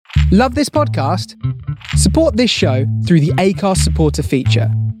Love this podcast? Support this show through the Acast supporter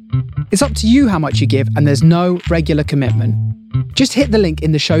feature. It's up to you how much you give, and there's no regular commitment. Just hit the link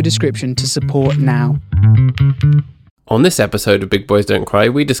in the show description to support now. On this episode of Big Boys Don't Cry,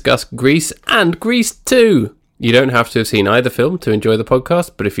 we discuss Grease and Grease 2. You don't have to have seen either film to enjoy the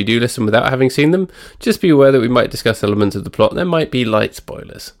podcast, but if you do listen without having seen them, just be aware that we might discuss elements of the plot and there might be light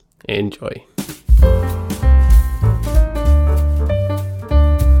spoilers. Enjoy.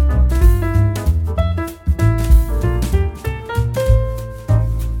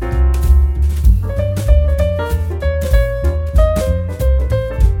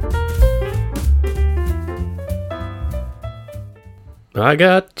 I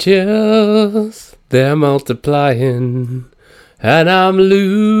got chills, they're multiplying, and I'm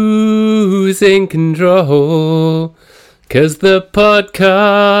losing control, 'cause the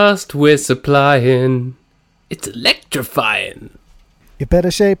podcast we're supplying, it's electrifying. You better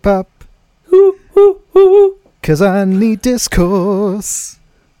shape up, Ooh, ooh, ooh. 'cause I need discourse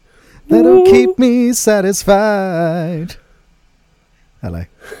that'll keep me satisfied. Hello.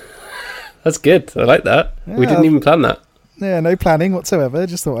 That's good, I like that. We didn't even plan that. Yeah, no planning whatsoever.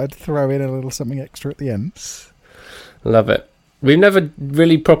 Just thought I'd throw in a little something extra at the end. Love it. We've never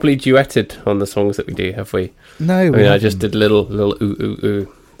really properly duetted on the songs that we do, have we? No, I mean, I just did a little ooh, ooh,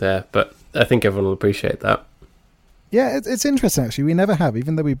 ooh there, but I think everyone will appreciate that. Yeah, it's interesting, actually. We never have,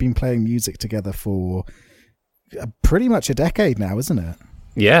 even though we've been playing music together for pretty much a decade now, isn't it?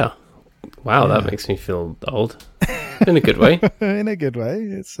 Yeah. Wow, that makes me feel old. In a good way. In a good way.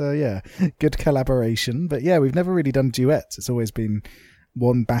 It's, good collaboration. But yeah, we've never really done duets. It's always been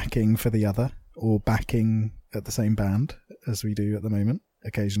one backing for the other, or backing at the same band, as we do at the moment,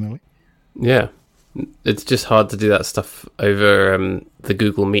 occasionally. Yeah. It's just hard to do that stuff over the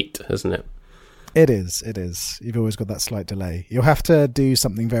Google Meet, isn't it? It is. You've always got that slight delay. You'll have to do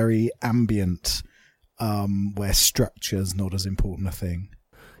something very ambient, where structure's not as important a thing.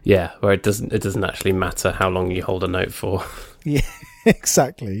 Yeah, where it doesn't actually matter how long you hold a note for. Yeah,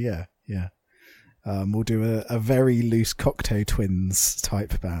 exactly. Yeah. We'll do a very loose Cocteau Twins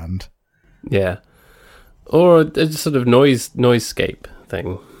type band. Yeah, or a sort of noisescape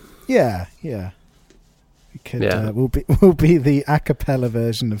thing. Yeah. We could. Yeah. We'll be the a cappella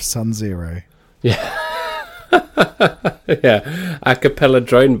version of Sun Zero. Yeah. Yeah, a cappella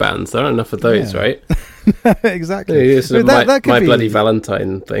drone bands. There aren't enough of those, right? Exactly. Yeah, sort of that could be Bloody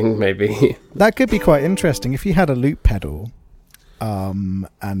Valentine thing, maybe. That could be quite interesting if you had a loop pedal,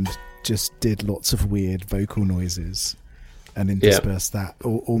 and just did lots of weird vocal noises, and intersperse that,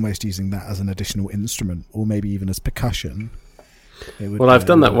 or almost using that as an additional instrument, or maybe even as percussion. Well, I've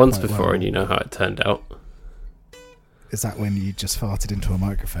done that once before, and you know how it turned out. Is that when you just farted into a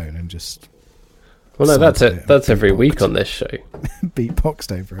microphone and just? Well, no, that's it. That's every week on this show.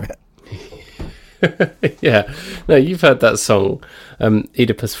 Beatboxed over it. Yeah. No, you've heard that song,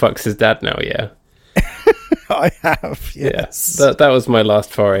 Oedipus fucks his dad now, yeah? I have, yes. Yeah, that was my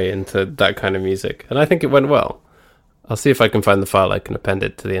last foray into that kind of music, and I think it went well. I'll see if I can find the file I can append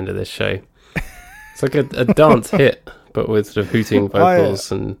it to the end of this show. It's like a dance hit, but with sort of hooting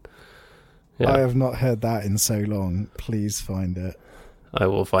vocals and... Yeah. I have not heard that in so long. Please find it. I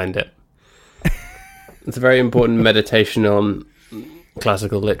will find it. It's a very important meditation on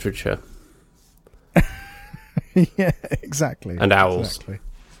classical literature. Yeah, exactly. And owls. Exactly.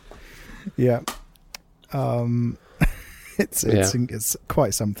 Yeah. It's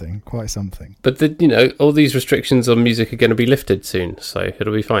quite something. But all these restrictions on music are going to be lifted soon, so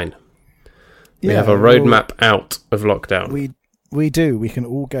it'll be fine. We have a roadmap out of lockdown. We do. We can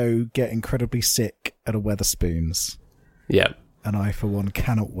all go get incredibly sick at a Wetherspoons. Yeah. And I, for one,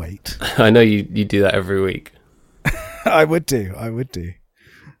 cannot wait. I know you do that every week. I would do.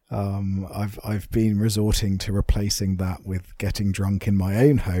 I've been resorting to replacing that with getting drunk in my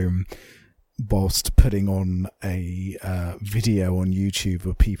own home, whilst putting on a video on YouTube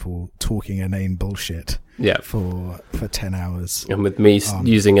of people talking inane bullshit. Yeah. For 10 hours. And with me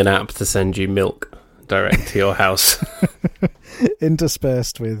using an app to send you milk direct to your house.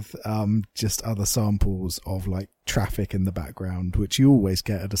 Interspersed with just other samples of like traffic in the background, which you always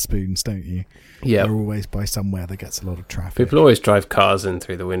get at a Spoons, don't you? Yeah. They're always by somewhere that gets a lot of traffic. People always drive cars in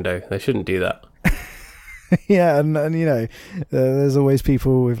through the window. They shouldn't do that. Yeah, and there's always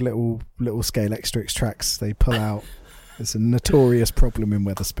people with little Scale Xtrix tracks they pull out. It's a notorious problem in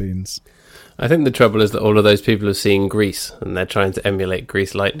Wetherspoons. I think the trouble is that all of those people have seen Grease, and they're trying to emulate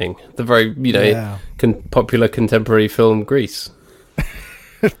Grease Lightning, the very popular contemporary film Grease.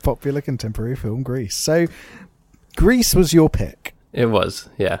 Popular contemporary film Grease. So, Grease was your pick. It was,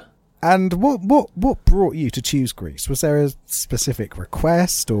 yeah. And what brought you to choose Grease? Was there a specific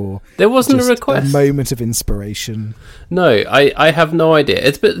request, or there wasn't just a request? A moment of inspiration? No, I have no idea.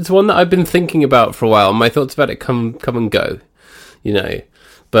 It's one that I've been thinking about for a while. My thoughts about it come and go, you know.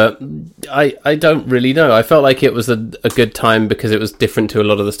 But I don't really know. I felt like it was a good time because it was different to a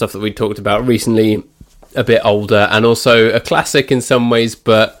lot of the stuff that we talked about recently, a bit older, and also a classic in some ways,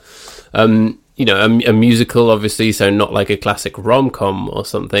 but you know, a musical, obviously, so not like a classic rom-com or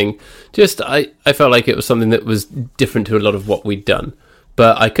something. Just, I felt like it was something that was different to a lot of what we'd done.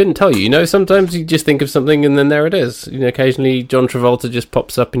 But I couldn't tell you. You know, sometimes you just think of something and then there it is. You know, occasionally John Travolta just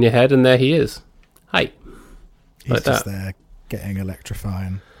pops up in your head and there he is. Hi. He's like just there getting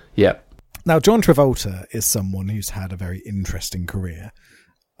electrifying. Yeah. Now, John Travolta is someone who's had a very interesting career,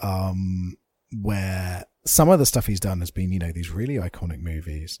 where some of the stuff he's done has been, you know, these really iconic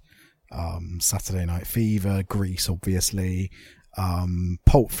movies. Saturday Night Fever, Grease, obviously,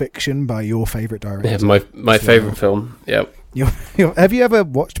 Pulp Fiction by your favourite director. Yeah, my favourite film. Yeah. Have you ever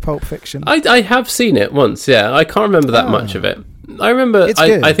watched Pulp Fiction? I have seen it once. Yeah, I can't remember that much of it. I remember.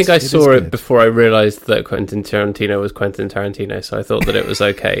 I think I saw it before I realised that Quentin Tarantino was Quentin Tarantino, so I thought that it was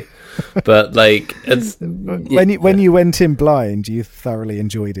okay. But like, it's when you went in blind, you thoroughly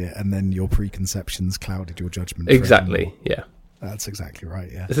enjoyed it, and then your preconceptions clouded your judgment. Exactly. Yeah. That's exactly right,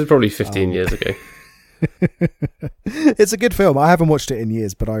 yeah. This is probably 15 years ago. It's a good film. I haven't watched it in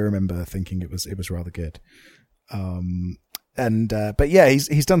years, but I remember thinking it was rather good. But yeah,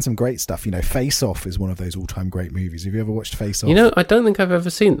 he's done some great stuff. You know, Face Off is one of those all-time great movies. Have you ever watched Face Off? You know, I don't think I've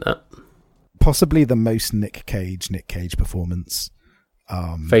ever seen that. Possibly the most Nick Cage performance.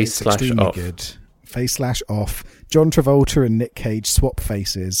 Face/Off. Good. Face/Off. John Travolta and Nick Cage swap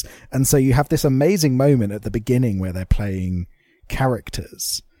faces, and so you have this amazing moment at the beginning where they're playing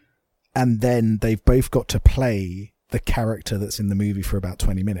characters, and then they've both got to play the character that's in the movie for about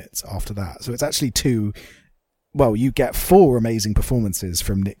 20 minutes after that. So it's actually you get 4 amazing performances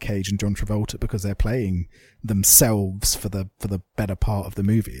from Nick Cage and John Travolta because they're playing themselves for the better part of the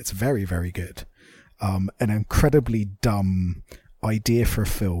movie. It's very, very good. An incredibly dumb idea for a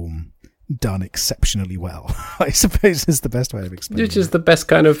film done exceptionally well, I suppose, is the best way of explaining it. Which is the best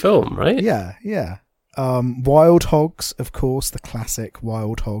kind of film, right? Yeah, yeah. Wild Hogs, of course, the classic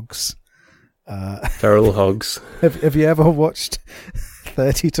Wild Hogs. Feral Hogs. Have you ever watched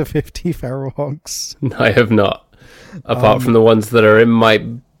 30 to 50 Feral Hogs? No, I have not. Apart from the ones that are in my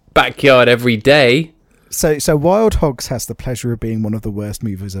backyard every day. So Wild Hogs has the pleasure of being one of the worst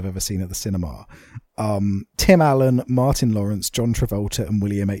movies I've ever seen at the cinema. Tim Allen, Martin Lawrence, John Travolta, and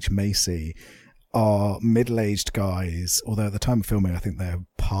William H. Macy are middle-aged guys, although at the time of filming I think they're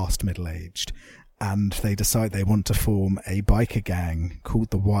past middle-aged, and they decide they want to form a biker gang called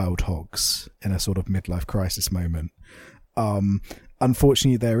the Wild Hogs in a sort of midlife crisis moment.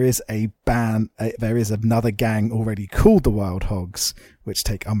 Unfortunately, there is another gang already called the Wild Hogs, which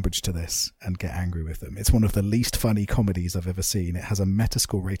take umbrage to this and get angry with them. It's one of the least funny comedies I've ever seen. It has a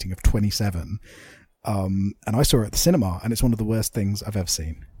Metascore rating of 27. And I saw it at the cinema, and it's one of the worst things I've ever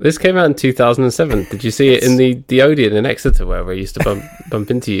seen. This came out in 2007. Did you see it in the Odeon in Exeter, where we used to bump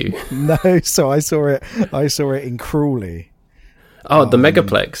into you? No, so I saw it in Crawley. Oh, the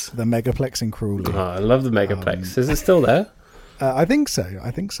Megaplex. The Megaplex in Crawley. Oh, I love the Megaplex. Is it still there? I think so.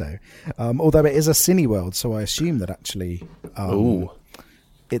 Although it is a Cineworld, so I assume that actually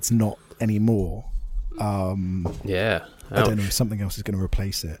it's not anymore. Yeah. I don't know if something else is going to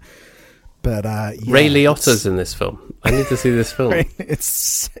replace it. But Ray Liotta's in this film. I need to see this film.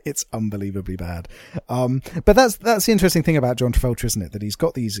 It's unbelievably bad. But that's the interesting thing about John Travolta, isn't it? That he's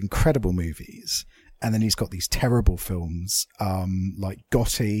got these incredible movies, and then he's got these terrible films, like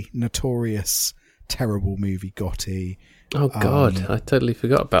Gotti, notorious terrible movie Gotti. Oh God, I totally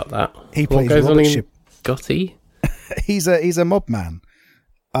forgot about that. He plays Robert Gotti. He's a mob man.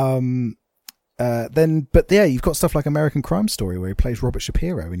 But you've got stuff like American Crime Story where he plays Robert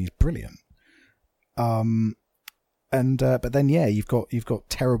Shapiro and he's brilliant. But then you've got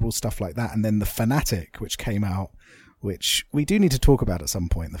terrible stuff like that, and then The Fanatic, which came out, which we do need to talk about at some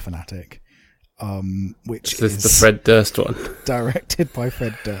point. The Fanatic, which is the Fred Durst one, directed by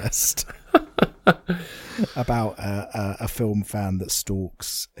Fred Durst, about a film fan that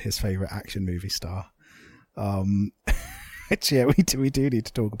stalks his favorite action movie star. Which we do need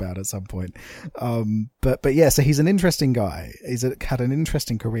to talk about at some point. But yeah, so he's an interesting guy. He's had an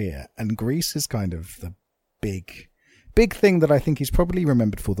interesting career, and Grease is kind of the big thing that I think he's probably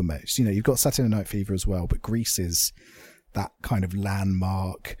remembered for the most. You know, you've got Saturday Night Fever as well, but Grease is that kind of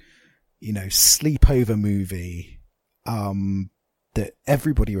landmark, you know, sleepover movie, that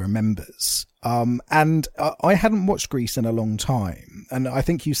everybody remembers. And I hadn't watched Grease in a long time, and I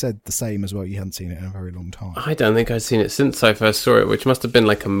think you said the same as well. You hadn't seen it in a very long time. I don't think I'd seen it since I first saw it, which must have been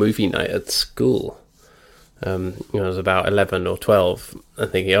like a movie night at school. I was about 11 or 12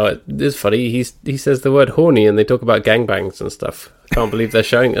 and thinking, oh, it's funny, he says the word horny and they talk about gangbangs and stuff. I can't believe they're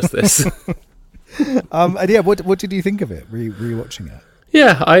showing us this. And yeah, what did you think of it, rewatching it?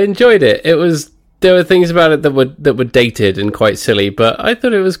 Yeah, I enjoyed it. There were things about it that were dated and quite silly, but I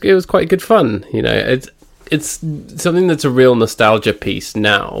thought it was quite good fun. You know, it's something that's a real nostalgia piece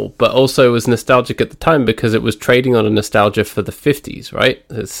now, but also was nostalgic at the time because it was trading on a nostalgia for the 50s, right?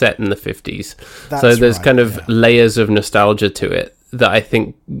 It's set in the 50s. So there's kind of layers of nostalgia to it that I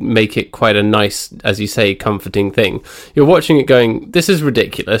think make it quite a nice, as you say, comforting thing. You're watching it going, this is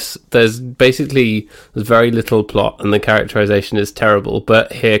ridiculous. There's very little plot and the characterization is terrible,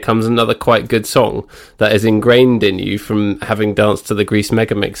 but here comes another quite good song that is ingrained in you from having danced to the Grease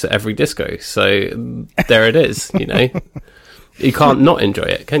Megamix at every disco. So there it is, you know. You can't not enjoy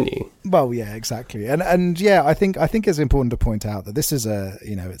it, can you? Well, yeah, exactly. And yeah, I think it's important to point out that this is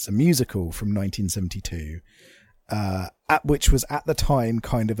it's a musical from 1972. Which was at the time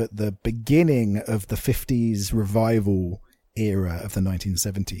kind of at the beginning of the 50s revival era of the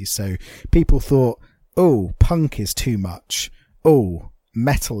 1970s. So people thought, oh, punk is too much. Oh,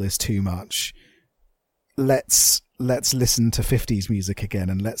 metal is too much. Let's listen to 50s music again,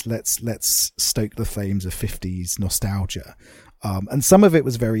 and let's stoke the flames of 50s nostalgia. And some of it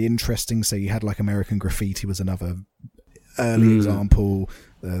was very interesting. So you had like American Graffiti was another early example,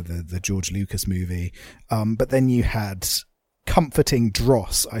 the George Lucas movie. But then you had comforting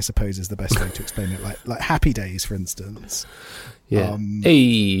dross, I suppose is the best way to explain it, like Happy Days, for instance. Yeah.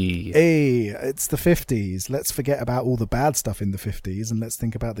 Hey, it's the 50s. Let's forget about all the bad stuff in the 50s and let's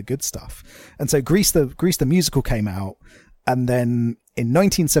think about the good stuff. And so Grease the musical came out, and then in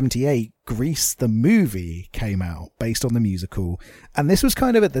 1978, Grease the movie came out based on the musical, and this was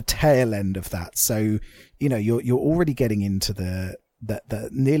kind of at the tail end of that. So, you know, you're already getting into the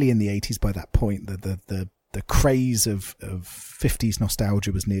nearly in the 80s by that point. The craze of 50s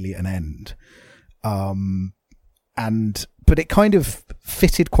nostalgia was nearly at an end. But it kind of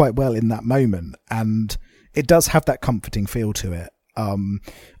fitted quite well in that moment, and it does have that comforting feel to it. I'm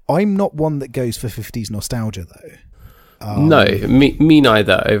not one that goes for 50s nostalgia though. No, me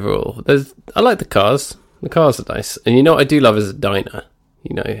neither overall. I like the cars. The cars are nice. And you know what I do love is a diner.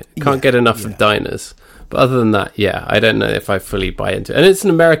 You know, can't get enough of diners. But other than that, yeah, I don't know if I fully buy into it. And it's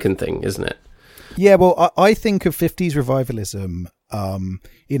an American thing, isn't it? Yeah, well, I think of 50s revivalism,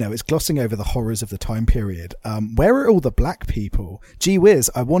 it's glossing over the horrors of the time period. Where are all the black people? Gee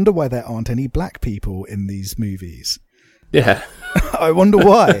whiz, I wonder why there aren't any black people in these movies. Yeah. I wonder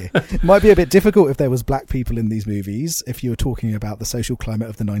why. It might be a bit difficult if there was black people in these movies, if you were talking about the social climate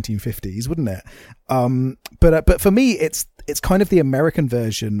of the 1950s, wouldn't it? But for me, it's kind of the American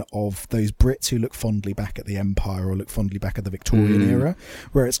version of those Brits who look fondly back at the Empire or look fondly back at the Victorian era,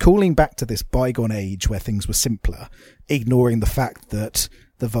 where it's calling back to this bygone age where things were simpler, ignoring the fact that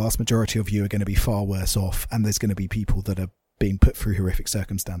the vast majority of you are going to be far worse off, and there's going to be people that are being put through horrific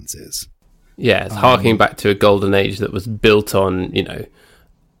circumstances. Yeah, it's harking back to a golden age that was built on,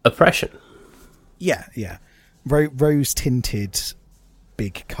 oppression. Yeah. Rose-tinted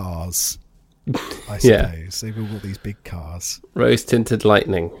big cars, I suppose. They've all got these big cars. Rose-tinted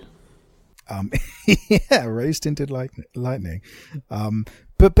lightning. Yeah, rose-tinted lightning.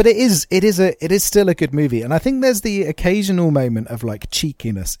 But it is still a good movie, and I think there's the occasional moment of like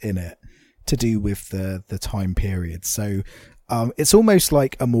cheekiness in it to do with the time period. So it's almost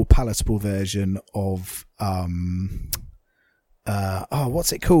like a more palatable version of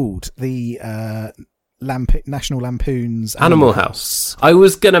what's it called? The National Lampoon's Animal House. I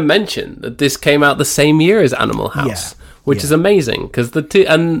was going to mention that this came out the same year as Animal House, which is amazing because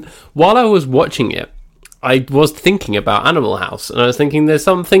and while I was watching it, I was thinking about Animal House, and I was thinking there's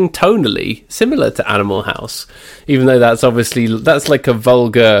something tonally similar to Animal House, even though that's like a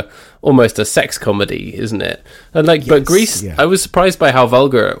vulgar, almost a sex comedy, isn't it? And but Grease, I was surprised by how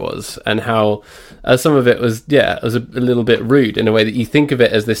vulgar it was, and how some of it was, it was a little bit rude in a way that you think of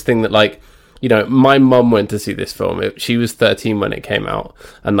it as this thing that, like, my mum went to see this film. She was 13 when it came out,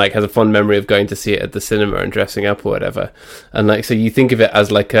 and has a fond memory of going to see it at the cinema and dressing up or whatever. And so you think of it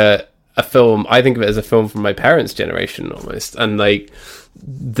as like a film. I think of it as a film from my parents' generation almost, and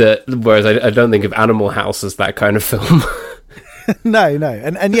whereas I don't think of Animal House as that kind of film. No,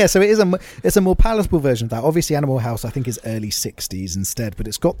 and yeah, so it's a more palatable version of that. Obviously, Animal House, I think, is early '60s instead, but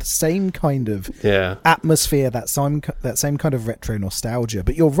it's got the same kind of atmosphere, that same kind of retro nostalgia.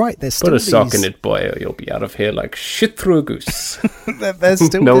 But you're right, there's still put a sock in it, boy, or you'll be out of here like shit through a goose. There's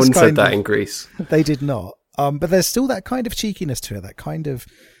still no one said that in Grease. They did not. But there's still that kind of cheekiness to it, that kind of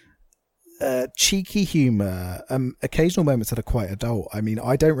cheeky humour, occasional moments that are quite adult. I mean,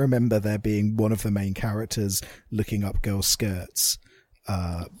 I don't remember there being one of the main characters looking up girls' skirts.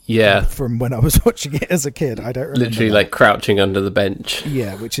 From when I was watching it as a kid, I don't remember. Literally, like crouching under the bench.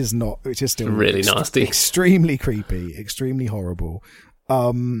 Yeah, which is still really nasty, extremely creepy, extremely horrible.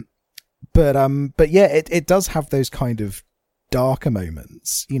 But yeah, it does have those kind of darker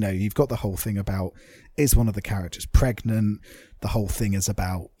moments. You know, you've got the whole thing about, is one of the characters pregnant? The whole thing is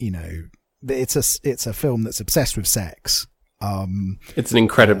about, you know, it's a film that's obsessed with sex. It's an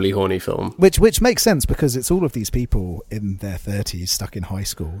incredibly horny film, which makes sense because it's all of these people in their 30s stuck in high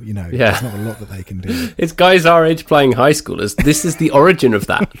school. You know, there's not a lot that they can do. It's guys our age playing high schoolers. This is the origin of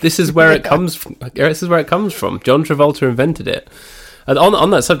that. This is where it comes from. This is where it comes from. John Travolta invented it. And on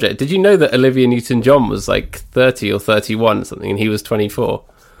that subject, did you know that Olivia Newton-John was like 30 or 31 or something, and he was 24?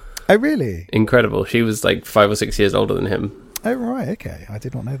 Oh, really? Incredible. She was like 5 or 6 years older than him. Oh, right. Okay, I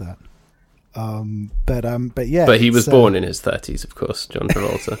did not know that. But yeah. But he was born in his 30s, of course, John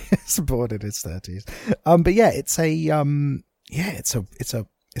Travolta. He's born in his 30s. But yeah, it's a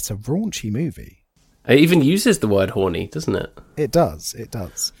raunchy movie. It even uses the word horny, doesn't it? It does.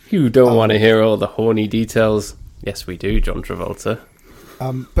 You don't want to hear all the horny details. Yes, we do, John Travolta.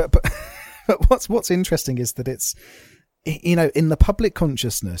 But what's interesting is that it's, you know, in the public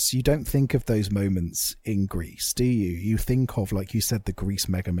consciousness, you don't think of those moments in Grease, do you? You think of, like you said, the Grease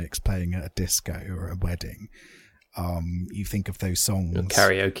Megamix playing at a disco or a wedding. You think of those songs.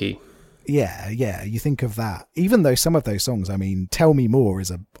 Karaoke. Yeah, you think of that. Even though some of those songs, I mean, Tell Me More is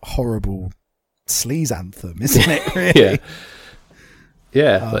a horrible sleaze anthem, isn't it, really?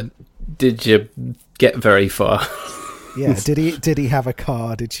 Yeah, but did you get very far? Yeah, did he have a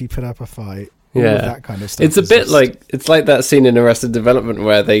car? Did she put up a fight? That kind of stuff. It's a bit like, it's like that scene in Arrested Development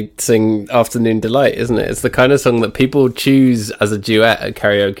where they sing Afternoon Delight, isn't it? It's the kind of song that people choose as a duet at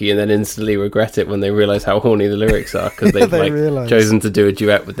karaoke and then instantly regret it when they realise how horny the lyrics are because they've chosen to do a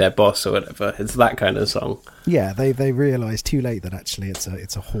duet with their boss or whatever. It's that kind of song. Yeah, they realise too late that actually it's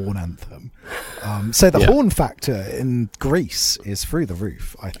a horn anthem. So the horn factor in Grease is through the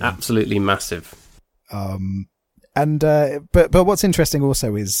roof, I think. Absolutely massive. But what's interesting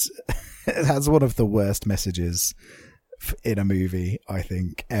also is it has one of the worst messages in a movie, I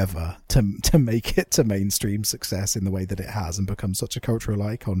think, ever to make it to mainstream success in the way that it has and become such a cultural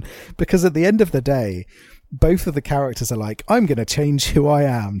icon. Because at the end of the day, both of the characters are like, I'm going to change who I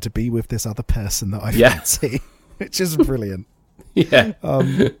am to be with this other person that I fancy, which is brilliant. Yeah.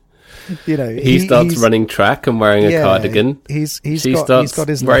 You know, he starts running track and wearing a cardigan. He starts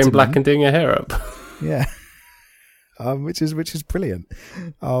his wearing black and doing her hair up. Yeah. Which is brilliant.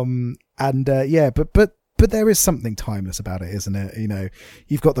 But there is something timeless about it, isn't it? You know,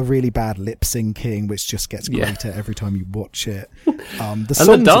 you've got the really bad lip syncing, which just gets greater every time you watch it.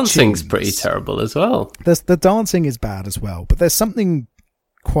 The dancing's pretty terrible as well. The dancing is bad as well, but there's something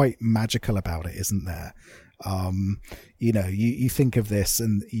quite magical about it, isn't there? You know, you think of this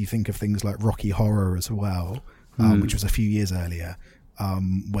and you think of things like Rocky Horror as well, which was a few years earlier,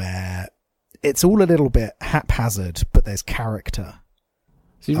 where it's all a little bit haphazard, but there's character.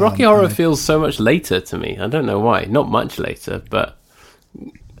 See, Rocky Horror feels so much later to me. I don't know why. Not much later, but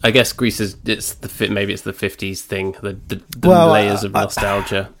I guess Grease maybe it's the 50s thing, the layers of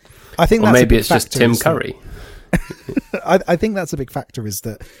nostalgia. I think, or maybe it's just Tim Curry. I think that's a big factor, is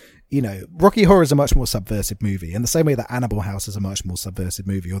that, you know, Rocky Horror is a much more subversive movie, in the same way that Animal House is a much more subversive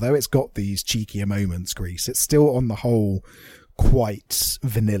movie. Although it's got these cheekier moments, Grease, it's still on the whole quite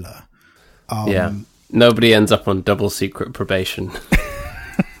vanilla. Nobody ends up on double secret probation.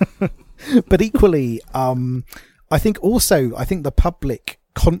 But equally, I think the public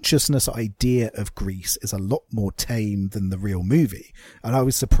consciousness idea of Grease is a lot more tame than the real movie. And I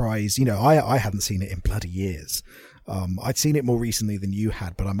was surprised, you know, I hadn't seen it in bloody years. I'd seen it more recently than you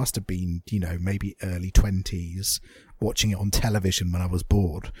had, but I must have been, you know, maybe early 20s watching it on television when I was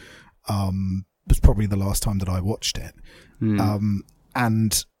bored. It was probably the last time that I watched it.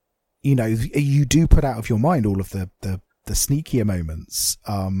 And, you know, you do put out of your mind all of the sneakier moments,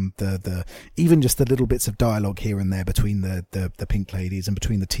 the even just the little bits of dialogue here and there between the Pink Ladies and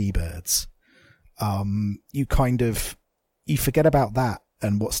between the T-Birds. You forget about that,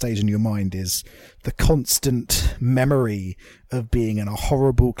 and what stays in your mind is the constant memory of being in a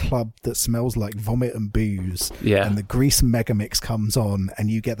horrible club that smells like vomit and booze. Yeah. And the Grease Megamix comes on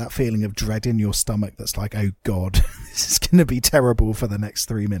and you get that feeling of dread in your stomach that's like, oh God, this is going to be terrible for the next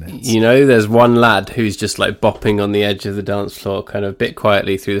 3 minutes. You know, there's one lad who's just like bopping on the edge of the dance floor kind of a bit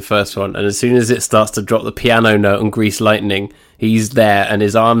quietly through the first one. And as soon as it starts to drop the piano note on Grease Lightning, he's there and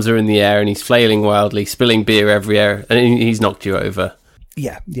his arms are in the air and he's flailing wildly, spilling beer everywhere, and he's knocked you over.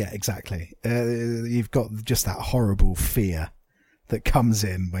 Yeah, exactly. You've got just that horrible fear that comes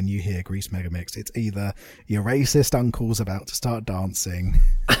in when you hear Grease Megamix. It's either your racist uncle's about to start dancing,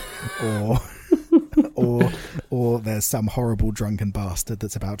 or there's some horrible drunken bastard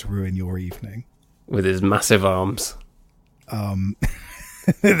that's about to ruin your evening with his massive arms.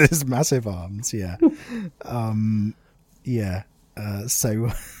 His massive arms, yeah. Yeah.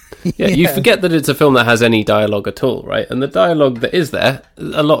 Yeah, you forget that it's a film that has any dialogue at all, right? And the dialogue that is there,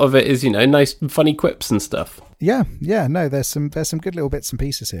 a lot of it is, nice, funny quips and stuff. Yeah. No, there's some good little bits and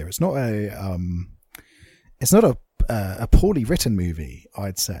pieces here. It's not a poorly written movie,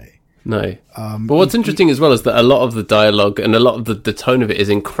 I'd say. No. But what's interesting as well is that a lot of the dialogue and a lot of the tone of it is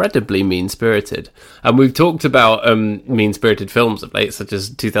incredibly mean-spirited. And we've talked about mean-spirited films of late, such as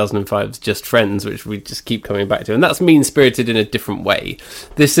 2005's Just Friends, which we just keep coming back to. And that's mean-spirited in a different way.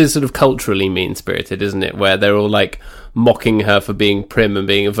 This is sort of culturally mean-spirited, isn't it? Where they're all like mocking her for being prim and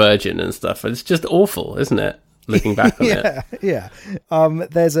being a virgin and stuff. It's just awful, isn't it? Looking back on it. Yeah.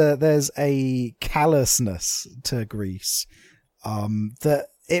 There's a callousness to Grease that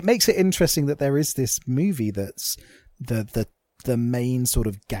it makes it interesting that there is this movie that's the main sort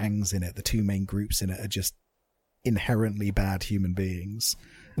of gangs in it, the two main groups in it are just inherently bad human beings.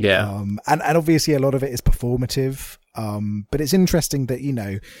 Yeah. And obviously a lot of it is performative. But it's interesting that,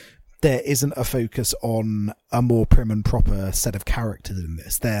 there isn't a focus on a more prim and proper set of characters in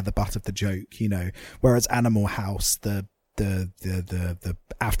this. They're the butt of the joke, whereas Animal House, the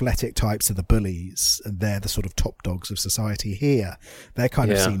athletic types are the bullies, and they're the sort of top dogs of society. Here they're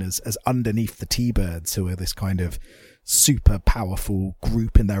kind of seen as underneath the T-Birds, who are this kind of super powerful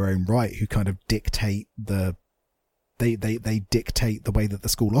group in their own right, who kind of dictate they dictate the way that the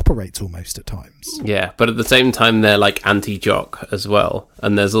school operates almost at times. Yeah, but at the same time they're like anti-jock as well,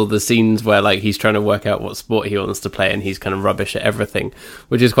 and there's all the scenes where like he's trying to work out what sport he wants to play and he's kind of rubbish at everything,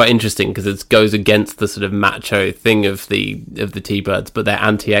 which is quite interesting because it goes against the sort of macho thing of the T-Birds, but they're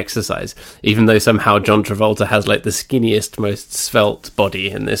anti-exercise, even though somehow John Travolta has like the skinniest, most svelte body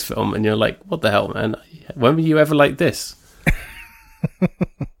in this film, and you're like, what the hell, man, when were you ever like this?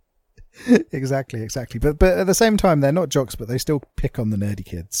 Exactly. But at the same time, they're not jocks, but they still pick on the nerdy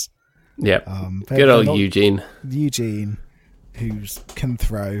kids. Yep. Good old Eugene, who can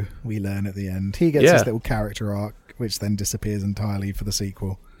throw. We learn at the end he gets his little character arc, which then disappears entirely for the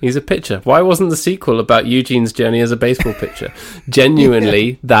sequel. He's a pitcher. Why wasn't the sequel about Eugene's journey as a baseball pitcher?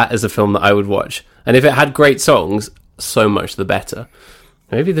 Genuinely, that is a film that I would watch, and if it had great songs, so much the better.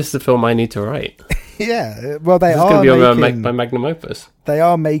 Maybe this is a film I need to write. Yeah, well, they this are going to be on my magnum opus. They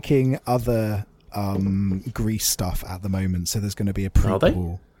are making other Grease stuff at the moment, so there's going to be a prequel. Are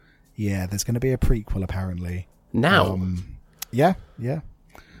they? Yeah, there's going to be a prequel apparently. Now? Yeah.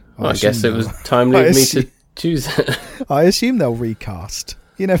 Well, I guess it was timely of me to choose it. I assume they'll recast.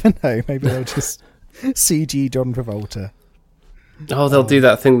 You never know. Maybe they'll just CG John Travolta. Oh, they'll do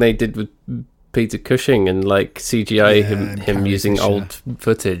that thing they did with Peter Cushing and like CGI him using old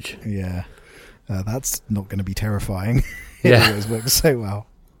footage. Yeah. That's not going to be terrifying. It Yeah. always works so well.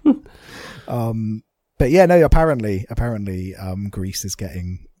 But yeah, no, apparently Grease is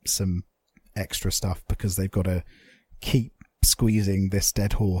getting some extra stuff because they've got to keep squeezing this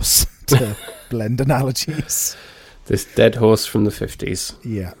dead horse to blend analogies. This dead horse from the 50s.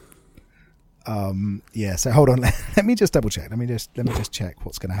 Yeah. So hold on. Let me just double check. Let me just check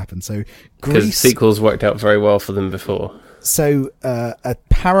what's going to happen. So Because Grease, sequels worked out very well for them before. so a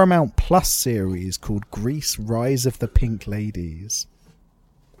Paramount Plus series called Grease: Rise of the Pink Ladies.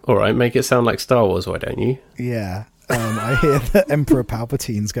 All right, make it sound like Star Wars, why don't you? Yeah. I hear that Emperor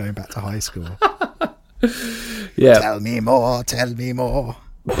Palpatine's going back to high school. Yeah. Tell me more.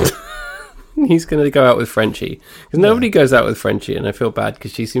 He's going to go out with Frenchie. Because nobody goes out with Frenchie, and I feel bad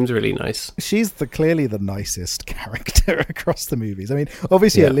because she seems really nice. She's clearly the nicest character across the movies. I mean,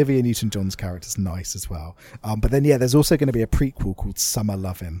 obviously Olivia Newton-John's character's nice as well. But then, there's also going to be a prequel called Summer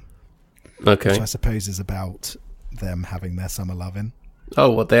Lovin'. Okay. Which I suppose is about them having their summer lovin'. Oh,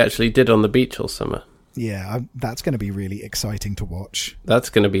 what they actually did on the beach all summer. Yeah, that's going to be really exciting to watch. That's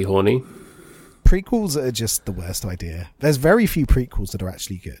going to be horny. Prequels are just the worst idea. There's very few prequels that are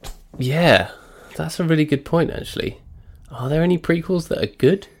actually good. Yeah, that's a really good point, actually. Are there any prequels that are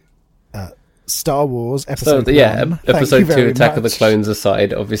good? Star Wars Episode 1. Episode 2, Attack of the Clones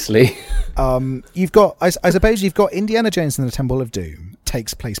aside, obviously. You've got, I suppose you've got Indiana Jones and the Temple of Doom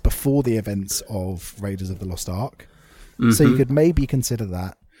takes place before the events of Raiders of the Lost Ark. Mm-hmm. So you could maybe consider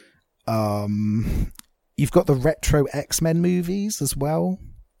that. You've got the retro X-Men movies as well.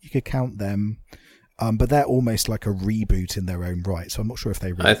 You could count them. But they're almost like a reboot in their own right, so I'm not sure if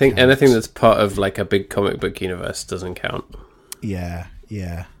they really I think count. Anything that's part of like a big comic book universe doesn't count. Yeah.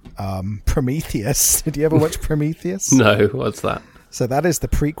 Prometheus. Did you ever watch Prometheus? No, what's that? So that is the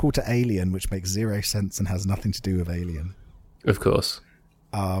prequel to Alien, which makes zero sense and has nothing to do with Alien. Of course.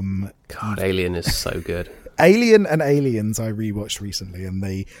 God, Alien is so good. Alien and Aliens I rewatched recently, and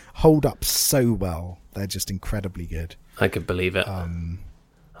they hold up so well. They're just incredibly good. I could believe it. I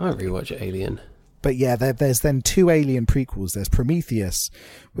might rewatch Alien. But yeah, there's then 2 Alien prequels. There's Prometheus,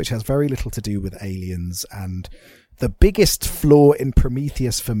 which has very little to do with aliens, and the biggest flaw in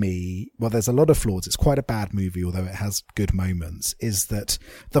Prometheus for me, well, there's a lot of flaws. It's quite a bad movie, although it has good moments, is that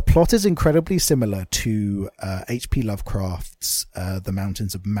the plot is incredibly similar to H.P. Lovecraft's The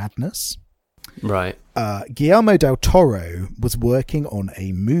Mountains of Madness. Right. Guillermo del Toro was working on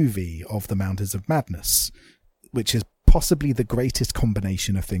a movie of The Mountains of Madness, which is possibly the greatest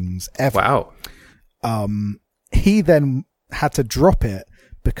combination of things ever. Wow. He then had to drop it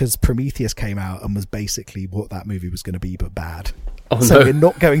because Prometheus came out and was basically what that movie was going to be, but bad. We're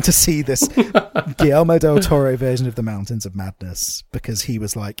not going to see this Guillermo del Toro version of The Mountains of Madness because he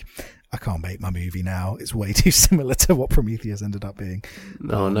was like, I can't make my movie now. It's way too similar to what Prometheus ended up being.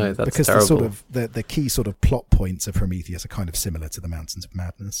 Oh no, that's because terrible. The key sort of plot points of Prometheus are kind of similar to The Mountains of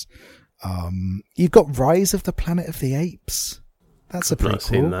Madness. You've got Rise of the Planet of the Apes. That's a prequel. Not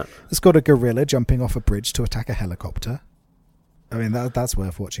seen that. It's got a gorilla jumping off a bridge to attack a helicopter. I mean, that's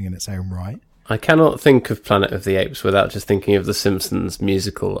worth watching in its own right. I cannot think of Planet of the Apes without just thinking of the Simpsons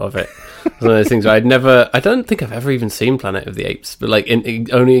musical of it. It's one of those things where I don't think I've ever even seen Planet of the Apes, but like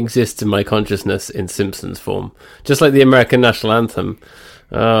it only exists in my consciousness in Simpsons form. Just like the American national anthem.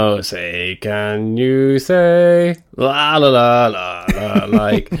 Oh, say, can you say la la la la la?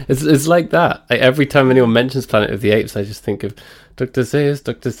 Like it's like that. Like, every time anyone mentions Planet of the Apes, I just think of Dr. Seuss,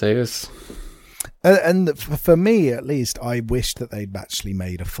 Dr. Seuss. And for me, at least, I wish that they'd actually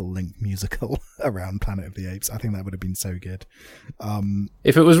made a full-length musical around Planet of the Apes. I think that would have been so good.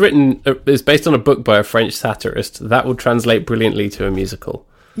 If it was written, it's based on a book by a French satirist, that would translate brilliantly to a musical.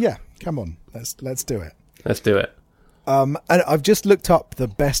 Yeah, come on, let's do it. Let's do it. And I've just looked up the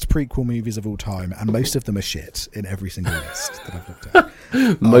best prequel movies of all time, and most of them are shit in every single list that I've looked at.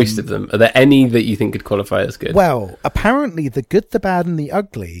 Most of them. Are there any that you think could qualify as good? Well, apparently The Good, the Bad, and the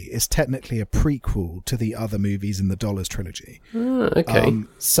Ugly is technically a prequel to the other movies in the Dollars trilogy. Okay.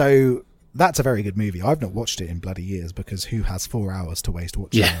 So that's a very good movie. I've not watched it in bloody years because who has 4 hours to waste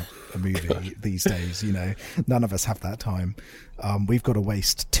watching a movie these days? You know, none of us have that time. We've got to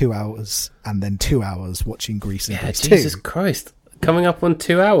waste 2 hours and then 2 hours watching Grease and Grease 2. Jesus Christ. Coming up on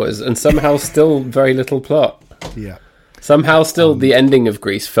 2 hours and somehow still very little plot. Yeah. Somehow still the ending of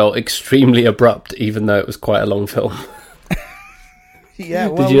Grease felt extremely abrupt, even though it was quite a long film. Yeah.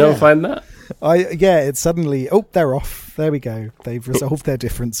 Well, Did you not find that? It's suddenly, they're off. There we go. They've resolved their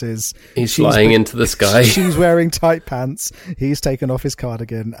differences. She's flying into the sky. She's wearing tight pants. He's taken off his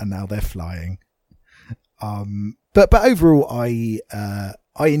cardigan, and now they're flying. But overall, I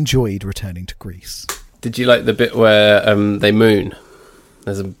enjoyed returning to Greece. Did you like the bit where they moon?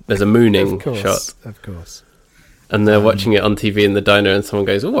 There's a mooning shot. Of course. And they're watching it on TV in the diner, and someone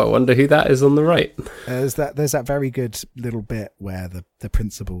goes, "Oh, I wonder who that is on the right." There's that very good little bit where the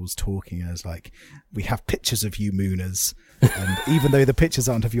principal's talking and is like, "We have pictures of you mooners, and even though the pictures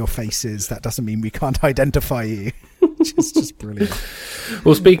aren't of your faces, that doesn't mean we can't identify you." Which is just brilliant.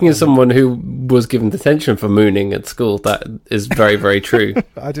 Well, speaking as someone who was given detention for mooning at school, that is very, very true.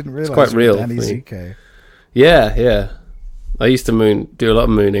 I didn't realise it's quite real. Danny Zuko. Yeah. I used to do a lot of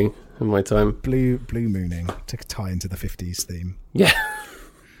mooning in my time. Blue mooning to tie into the 50s theme. Yeah.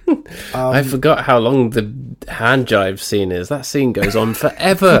 I forgot how long the hand jive scene is. That scene goes on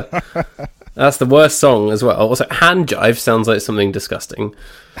forever. That's the worst song as well. Also, hand jive sounds like something disgusting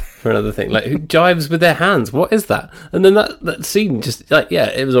for another thing. Like, who jives with their hands? What is that? And then that scene just,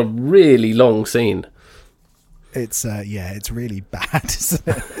 it was a really long scene. It's it's really bad, isn't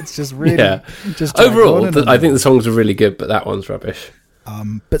it? It's just really just overall. I think the songs are really good, but that one's rubbish.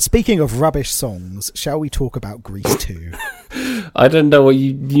 But speaking of rubbish songs, shall we talk about Grease 2? I don't know what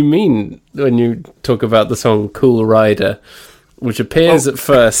you mean when you talk about the song Cool Rider, which appears at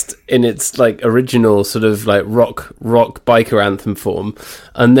first in its like original sort of like rock biker anthem form,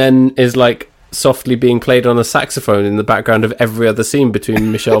 and then is like softly being played on a saxophone in the background of every other scene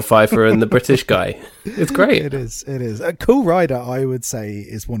between Michelle Pfeiffer and the British guy. It's great. It is. Cool Rider, I would say,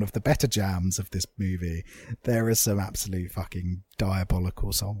 is one of the better jams of this movie. There is some absolute fucking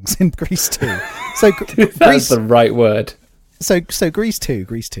diabolical songs in Grease 2. So That's the right word. So Grease 2,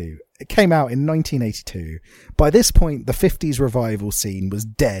 it came out in 1982. By this point, the 50s revival scene was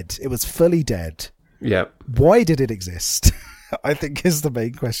dead. It was fully dead. Yeah. Why did it exist? I think is the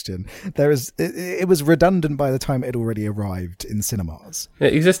main question. It was redundant by the time it had already arrived in cinemas.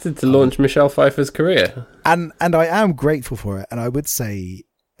 It existed to launch Michelle Pfeiffer's career. And I am grateful for it. And I would say,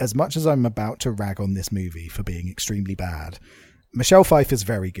 as much as I'm about to rag on this movie for being extremely bad, Michelle Pfeiffer's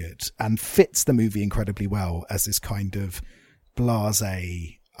very good and fits the movie incredibly well as this kind of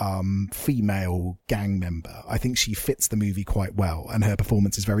blasé female gang member. I think she fits the movie quite well, and her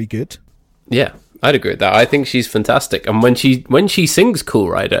performance is very good. Yeah, I'd agree with that. I think she's fantastic, and when she sings Cool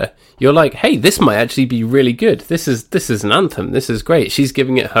Rider, you're like, hey, this might actually be really good. This is an anthem. This is great. She's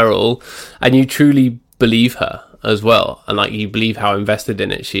giving it her all, and you truly believe her as well, and like you believe how invested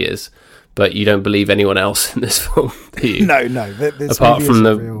in it she is. But you don't believe anyone else in this film, do you? No. Apart from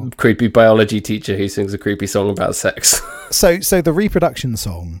the creepy biology teacher who sings a creepy song about sex. So the reproduction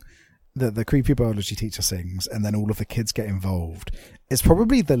song that the creepy biology teacher sings, and then all of the kids get involved, is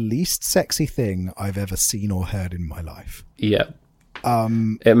probably the least sexy thing I've ever seen or heard in my life. Yeah.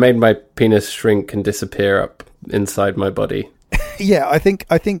 It made my penis shrink and disappear up inside my body. Yeah, I think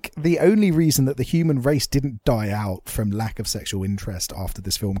the only reason that the human race didn't die out from lack of sexual interest after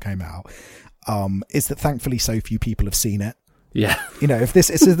this film came out is that thankfully so few people have seen it. Yeah. You know, if this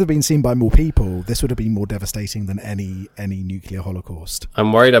had been seen by more people, this would have been more devastating than any nuclear holocaust.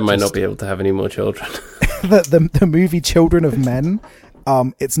 I'm worried I might not be able to have any more children. the movie Children of Men,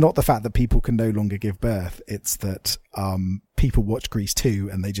 it's not the fact that people can no longer give birth, it's that people watch Grease 2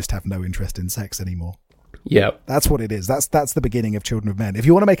 and they just have no interest in sex anymore. Yeah, that's what it is. That's the beginning of Children of Men. If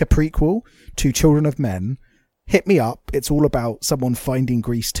you want to make a prequel to Children of Men, hit me up. It's all about someone finding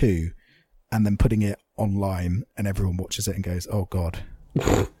Grease 2 and then putting it online, and everyone watches it and goes, "Oh God."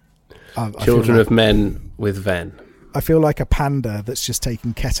 Children of Men with Ven. I feel like a panda that's just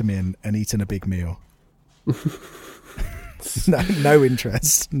taken ketamine and eaten a big meal. No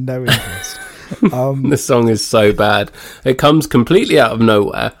interest. This song is so bad. It comes completely out of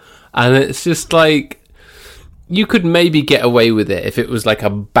nowhere, and it's just like, you could maybe get away with it if it was like a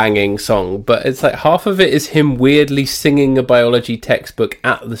banging song, but it's like half of it is him weirdly singing a biology textbook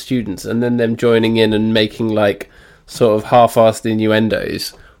at the students and then them joining in and making like sort of half-assed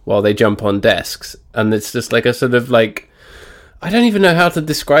innuendos while they jump on desks. And it's just like a sort of like, I don't even know how to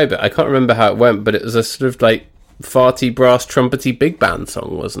describe it. I can't remember how it went, but it was a sort of like farty, brass, trumpety big band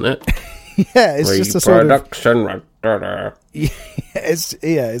song, wasn't it? Yeah, it's just a sort of...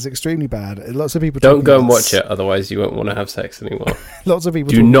 Yeah, it's extremely bad. Lots of people don't go and watch it, otherwise you won't want to have sex anymore. Lots of people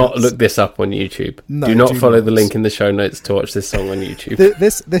do not look this up on YouTube. No, do not follow the link in the show notes to watch this song on YouTube.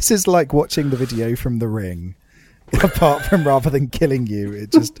 This is like watching the video from The Ring. Apart from rather than killing you,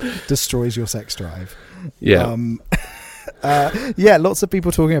 it just destroys your sex drive. Yeah. Yeah, lots of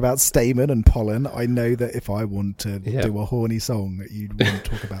people talking about Stamen and Pollen. I know that if I want to do a horny song, you'd want to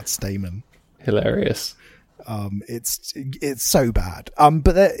talk about Stamen. Hilarious. It's so bad.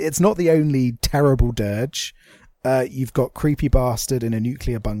 But it's not the only terrible dirge. You've got creepy bastard in a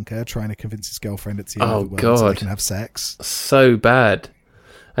nuclear bunker trying to convince his girlfriend it's the end of the world so they can have sex. So bad.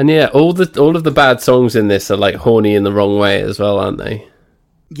 And yeah, all of the bad songs in this are like horny in the wrong way as well, aren't they?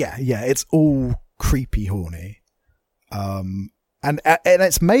 Yeah, it's all creepy horny. And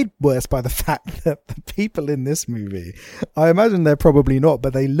it's made worse by the fact that the people in this movie, I imagine they're probably not,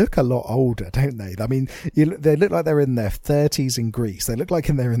 but they look a lot older, don't they? I mean, they look like they're in their 30s in Grease. They look like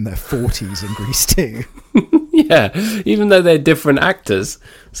they're in their 40s in Grease too. Yeah, even though they're different actors.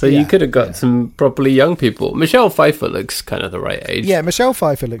 So you could have got some properly young people. Michelle Pfeiffer looks kind of the right age. Yeah, Michelle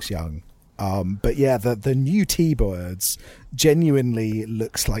Pfeiffer looks young. But yeah, the new T-Birds genuinely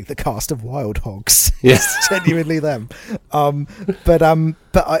looks like the cast of Wild Hogs. Yes, it's genuinely them. But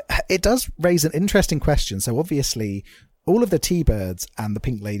it does raise an interesting question. So obviously, all of the T-Birds and the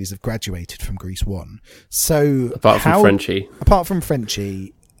Pink Ladies have graduated from Grease 1. So apart from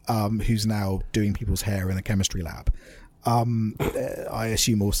Frenchie, who's now doing people's hair in a chemistry lab. I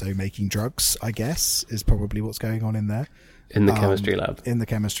assume also making drugs, I guess, is probably what's going on in there. In the chemistry lab. In the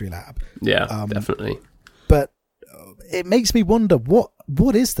chemistry lab. Yeah, definitely. But it makes me wonder,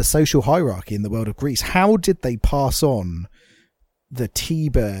 what is the social hierarchy in the world of Grease? How did they pass on the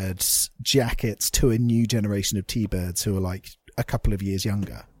T-Birds jackets to a new generation of T-Birds who are like a couple of years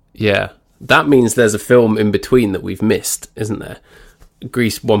younger? Yeah, that means there's a film in between that we've missed, isn't there?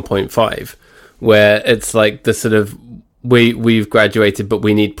 Grease 1.5, where it's like the sort of we've graduated, but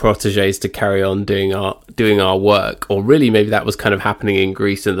we need proteges to carry on doing our work. Or really, maybe that was kind of happening in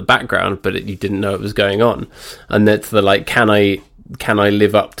Greece in the background, but you didn't know it was going on. And that's the like, can I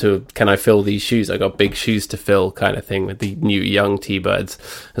live up to, can I fill these shoes? I got big shoes to fill kind of thing with the new young T-Birds.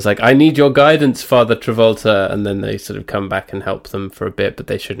 It's like, I need your guidance, Father Travolta. And then they sort of come back and help them for a bit, but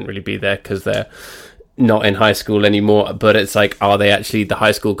they shouldn't really be there because they're not in high school anymore. But it's like, are they actually the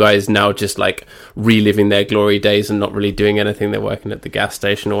high school guys now just like reliving their glory days and not really doing anything? They're working at the gas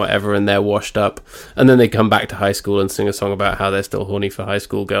station or whatever, and they're washed up. And then they come back to high school and sing a song about how they're still horny for high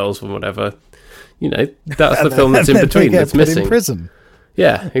school girls and whatever. You know, that's the film that's in between that's missing. In prison.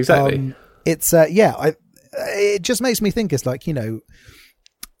 Yeah, exactly. It just makes me think, it's like, you know,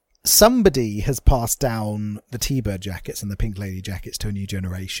 somebody has passed down the T-Bird jackets and the Pink Lady jackets to a new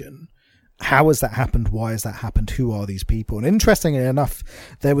generation. How has that happened? Why has that happened? Who are these people? And interestingly enough,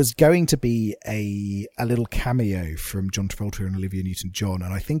 there was going to be a little cameo from John Travolta and Olivia Newton-John,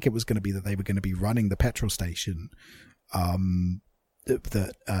 and I think it was going to be that they were going to be running the petrol station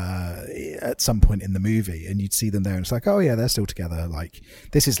that at some point in the movie, and you'd see them there and it's like, oh yeah, they're still together. Like,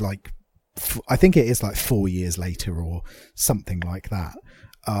 this is like, I think it is like 4 years later or something like that.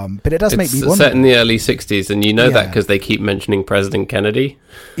 But it does make me wonder. It's set in the early 60s, and you know that because they keep mentioning President Kennedy.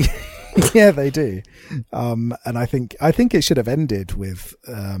 Yeah, they do. And I think it should have ended with,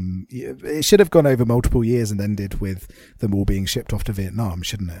 it should have gone over multiple years and ended with them all being shipped off to Vietnam,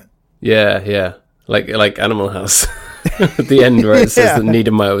 shouldn't it? Yeah. Like Animal House at the end, where it says that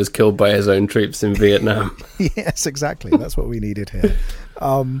Niedermeyer was killed by his own troops in Vietnam. Yes, exactly. That's what we needed here.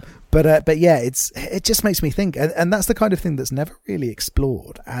 But yeah, it just makes me think, and that's the kind of thing that's never really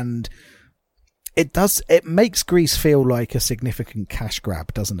explored, and it makes Grease feel like a significant cash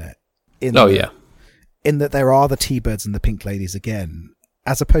grab, doesn't it? In that there are the T-Birds and the Pink Ladies again,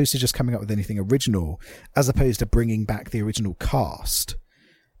 as opposed to just coming up with anything original, as opposed to bringing back the original cast.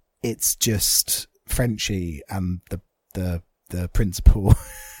 It's just Frenchie and the principal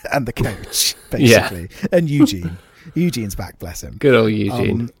and the coach, basically, and Eugene. Eugene's back, bless him. Good old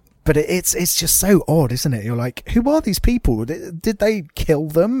Eugene. But it's just so odd, isn't it? You're like, who are these people? Did they kill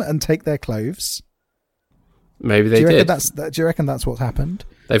them and take their clothes? Maybe they did. Do you reckon that's what's happened?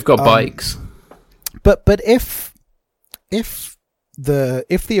 They've got bikes. But if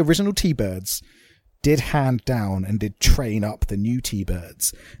the original T-Birds did hand down and did train up the new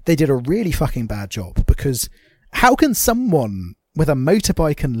T-Birds, they did a really fucking bad job, because how can someone with a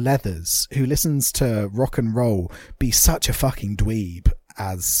motorbike and leathers who listens to rock and roll be such a fucking dweeb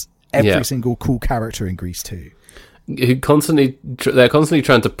as every single cool character in Grease 2? They're constantly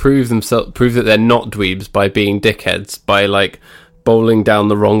trying to prove that they're not dweebs by being dickheads, by like bowling down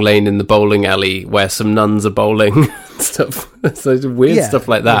the wrong lane in the bowling alley where some nuns are bowling and stuff. So weird stuff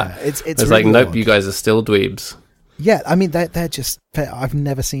like that. Yeah. It's really like, nope, odd. you guys are still dweebs. Yeah, I mean, they're just... I've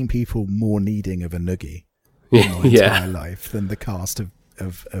never seen people more needing of a noogie in my entire life than the cast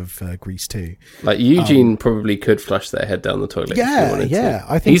of Grease 2. Like, Eugene probably could flush their head down the toilet if he wanted to.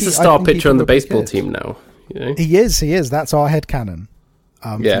 I think he's the star pitcher on the baseball team now. You know? He is. That's our headcanon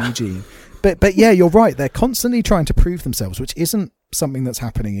for Eugene. But yeah, you're right. They're constantly trying to prove themselves, which isn't something that's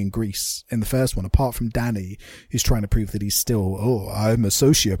happening in Grease in the first one, apart from Danny, who's trying to prove that he's still, I'm a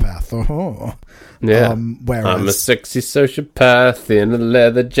sociopath. Whereas, I'm a sexy sociopath in a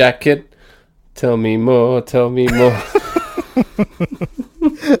leather jacket. Tell me more.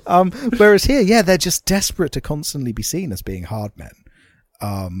 Whereas here, they're just desperate to constantly be seen as being hard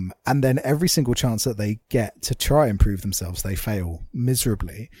men. And then every single chance that they get to try and prove themselves, they fail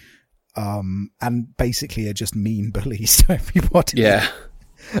miserably. And basically are just mean bullies to everybody. Yeah.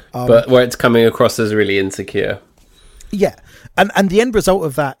 But where it's coming across as really insecure. Yeah. And the end result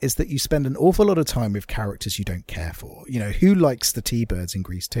of that is that you spend an awful lot of time with characters you don't care for. You know, who likes the T-Birds in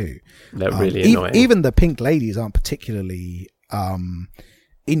Grease 2? They're really annoying. Even the Pink Ladies aren't particularly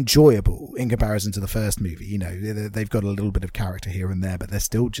enjoyable in comparison to the first movie. You know, they've got a little bit of character here and there, but they're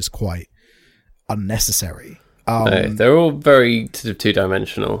still just quite unnecessary. They're all very sort of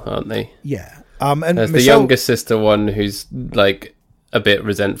two-dimensional, aren't they? Yeah. And there's the younger sister one who's like a bit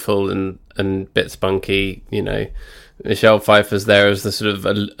resentful and a bit spunky, you know. Michelle Pfeiffer's there as the sort of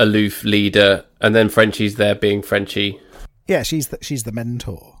aloof leader, and then Frenchie's there being Frenchie. Yeah, she's the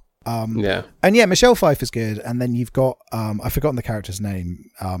mentor. And Michelle Pfeiffer's good, and then you've got I've forgotten the character's name,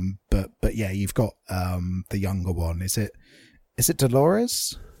 but yeah, you've got the younger one. Is it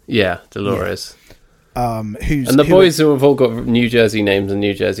Dolores? Yeah, Dolores. Yeah. Boys who have all got New Jersey names and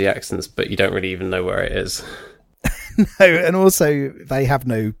New Jersey accents, but you don't really even know where it is. No, and also they have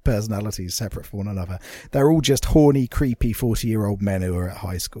no personalities separate from one another. They're all just horny, creepy 40-year-old men who are at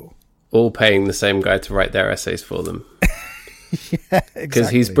high school. all paying the same guy to write their essays for them. Yeah, Because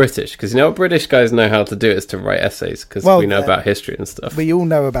exactly. he's British. Because you know what British guys know how to do is to write essays. Because we know about history and stuff. We all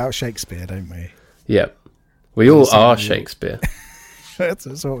know about Shakespeare, don't we? Yeah. We all are Shakespeare. That's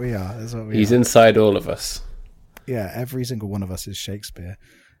what we are. He's inside all of us. Yeah, every single one of us is Shakespeare.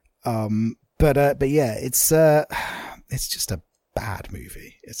 But yeah, it's just a bad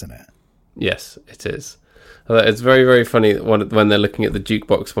movie, isn't it? Yes, it is. It's very, very funny when they're looking at the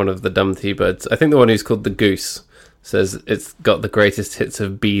jukebox, one of the dumb T-Birds, I think the one who's called the Goose, says it's got the greatest hits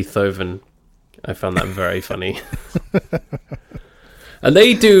of Beethoven. I found that very funny. And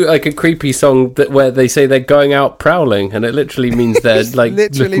they do like a creepy song where they say they're going out prowling, and it literally means they're like they're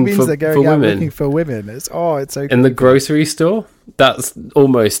going out looking for women. It's so creepy. In the grocery store. That's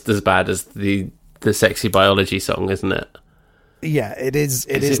almost as bad as the sexy biology song, isn't it? Yeah, it is.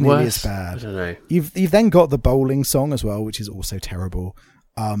 It is nearly as bad. I don't know. You've then got the bowling song as well, which is also terrible.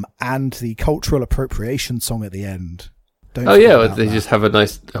 And the cultural appropriation song at the end. They just have a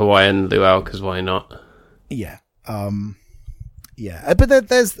nice Hawaiian luau, because why not? Yeah. Yeah. But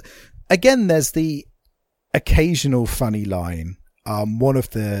there's the occasional funny line. One of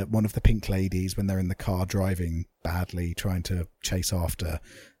the pink ladies, when they're in the car driving badly, trying to chase after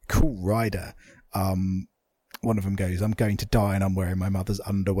Cool Rider, one of them goes, "I'm going to die and I'm wearing my mother's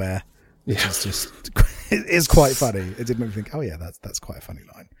underwear." Which is just, it's quite funny. It did make me think, oh yeah, that's quite a funny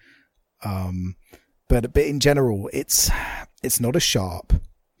line. But in general, it's not as sharp.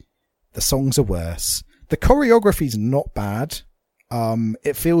 The songs are worse. The choreography's not bad.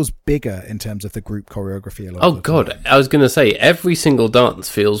 It feels bigger in terms of the group choreography. I was going to say, every single dance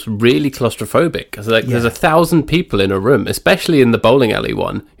feels really claustrophobic. There's 1,000 people in a room, especially in the bowling alley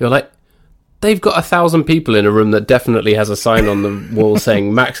one. You're like, they've got 1,000 people in a room that definitely has a sign on the wall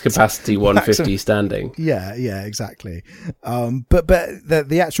saying max capacity 150 standing. Yeah, exactly. But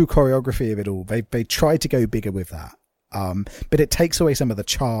the actual choreography of it all, they tried to go bigger with that. But it takes away some of the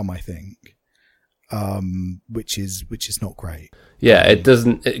charm, I think. Which is not great. Yeah, it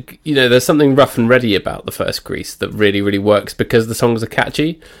doesn't. There's something rough and ready about the first Grease that really, really works because the songs are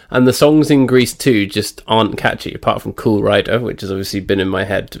catchy, and the songs in Grease 2 just aren't catchy, apart from Cool Rider, which has obviously been in my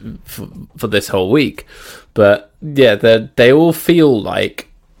head for this whole week. But yeah, they all feel like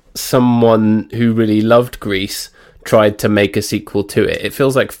someone who really loved Grease tried to make a sequel to it. It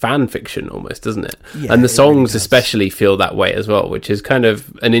feels like fan fiction almost, doesn't it? Yeah, and the songs really especially feel that way as well, which is kind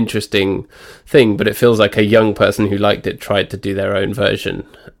of an interesting thing, but it feels like a young person who liked it tried to do their own version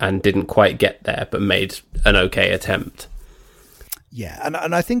and didn't quite get there, but made an okay attempt. Yeah,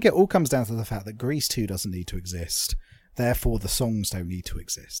 and I think it all comes down to the fact that Grease 2 doesn't need to exist. Therefore, the songs don't need to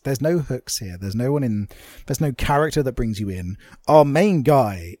exist. There's no hooks here. There's no character that brings you in. Our main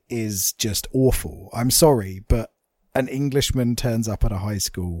guy is just awful. I'm sorry, but an Englishman turns up at a high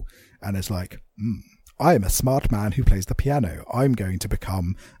school and is like, I am a smart man who plays the piano. I'm going to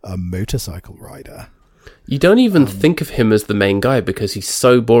become a motorcycle rider. You don't even think of him as the main guy because he's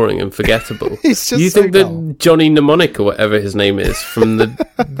so boring and forgettable. He's just you so think dull. that Johnny Mnemonic or whatever his name is from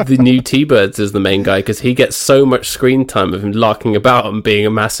the new T-Birds is the main guy because he gets so much screen time of him larking about and being a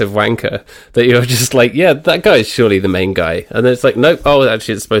massive wanker that you're just like, yeah, that guy is surely the main guy. And then it's like, nope,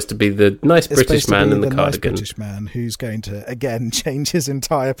 actually it's supposed to be the nice British man in the cardigan. Nice British man who's going to, again, change his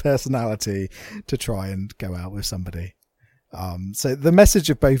entire personality to try and go out with somebody. So the message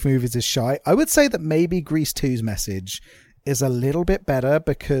of both movies is shy. I would say that maybe Grease 2's message is a little bit better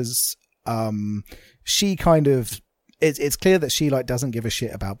because she kind of it's clear that she doesn't give a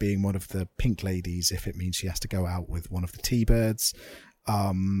shit about being one of the pink ladies if it means she has to go out with one of the T-Birds.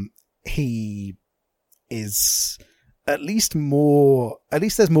 He is at least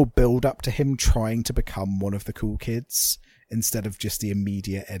there's more build up to him trying to become one of the cool kids, instead of just the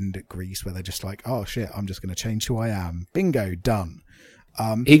immediate end at Grease where they're just like, oh shit, I'm just going to change who I am. Bingo, done.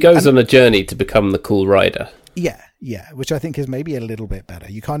 He goes on a journey to become the cool rider. Yeah, which I think is maybe a little bit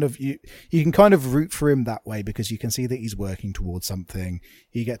better. You can kind of root for him that way because you can see that he's working towards something.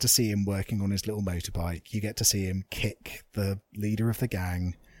 You get to see him working on his little motorbike. You get to see him kick the leader of the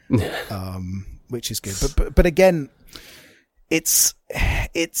gang, which is good. But again, it's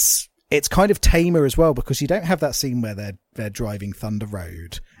kind of tamer as well because you don't have that scene where they're driving Thunder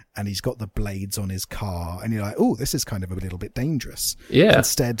Road and he's got the blades on his car and you're like, oh, this is kind of a little bit dangerous. Yeah.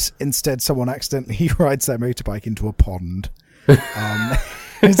 Instead someone accidentally rides their motorbike into a pond.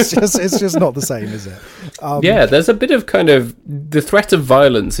 It's just not the same, is it? Yeah, there's a bit of kind of the threat of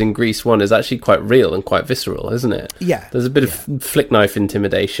violence in Grease 1 is actually quite real and quite visceral, isn't it? Yeah. There's a bit of flick knife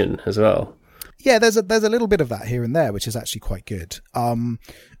intimidation as well. Yeah, there's a little bit of that here and there, which is actually quite good. And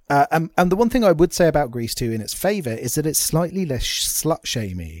the one thing I would say about Grease 2 in its favour is that it's slightly less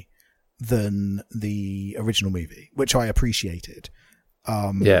slut-shamey than the original movie, which I appreciated.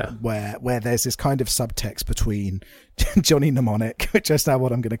 Where there's this kind of subtext between Johnny Mnemonic, which is now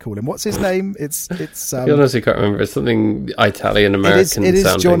what I'm going to call him. What's his name? It's. I honestly can't remember. It's something Italian American. It is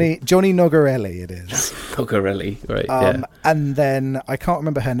sounding. Johnny Nogarelli. It is Nogarelli, right? And then I can't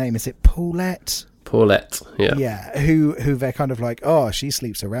remember her name. Is it Paulette? Paulette, yeah. Yeah, who they're kind of like, oh, she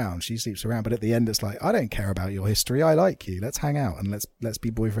sleeps around. But at the end, it's like, I don't care about your history. I like you. Let's hang out and let's be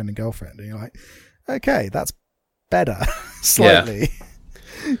boyfriend and girlfriend. And you're like, okay, that's better, slightly. Yeah.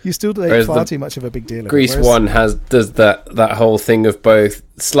 You still make far too much of a big deal of Grease it. 1 does that whole thing of both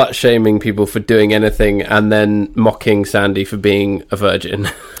slut shaming people for doing anything and then mocking Sandy for being a virgin.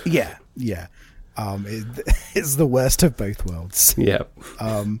 Yeah. It's the worst of both worlds. Yeah.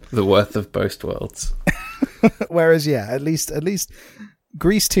 The worst of both worlds. Whereas, at least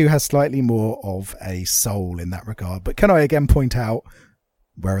Grease 2 has slightly more of a soul in that regard. But can I again point out,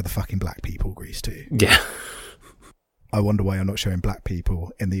 where are the fucking black people, Grease 2? Yeah. I wonder why you're not showing black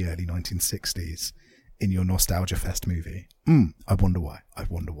people in the early 1960s in your Nostalgia Fest movie. I wonder why.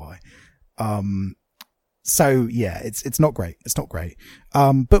 So yeah, it's not great. It's not great.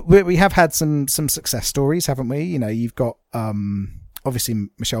 But we have had some success stories, haven't we? You know, you've got obviously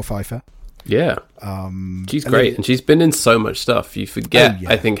Michelle Pfeiffer. Yeah. She's great, and she's been in so much stuff. You forget,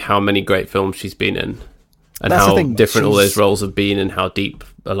 I think, how many great films she's been in, and how different all those roles have been, and how deep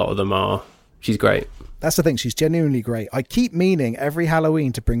a lot of them are. She's great. That's the thing. She's genuinely great. I keep meaning every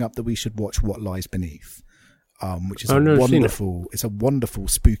Halloween to bring up that we should watch What Lies Beneath, which is it's a wonderful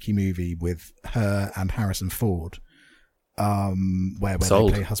spooky movie with her and Harrison Ford, where they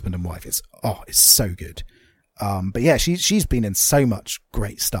play husband and wife. It's so good. But yeah, she's been in so much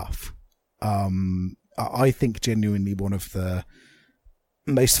great stuff. I think genuinely one of the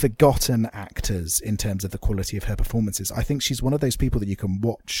most forgotten actors in terms of the quality of her performances. I think she's one of those people that you can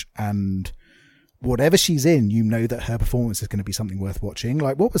watch and whatever she's in, you know that her performance is going to be something worth watching.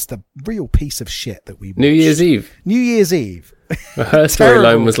 Like, what was the real piece of shit that we watched? New Year's Eve. Her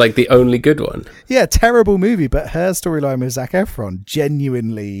storyline was like the only good one. Yeah, terrible movie, but her storyline with Zac Efron,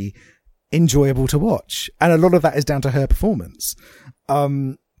 genuinely enjoyable to watch. And a lot of that is down to her performance.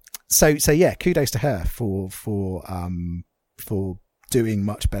 So yeah, kudos to her for doing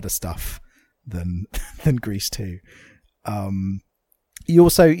much better stuff than Grease 2. You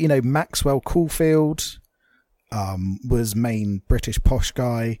also, Maxwell Caulfield was main British posh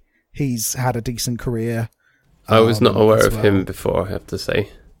guy. He's had a decent career. I was not aware of him before, I have to say.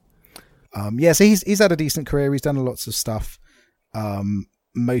 So he's had a decent career. He's done lots of stuff.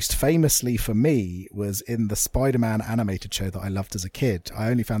 Most famously for me was in the Spider-Man animated show that I loved as a kid. I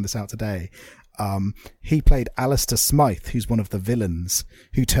only found this out today. He played Alistair Smythe, who's one of the villains,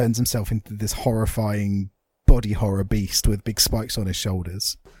 who turns himself into this horrifying body horror beast with big spikes on his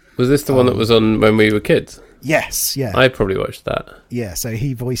shoulders. Was this the one that was on when we were kids? Yes, yeah. I probably watched that. Yeah, so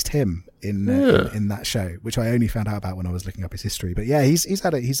he voiced him in that show, which I only found out about when I was looking up his history. But yeah, he's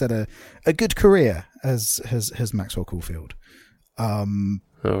had a good career as Maxwell Caulfield.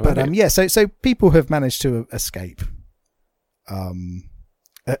 So people have managed to escape.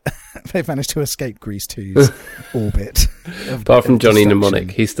 They've managed to escape Grease 2's orbit. Apart from Johnny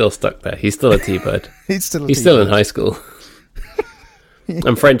Mnemonic, he's still stuck there. He's still a T-Bird. He's still in high school.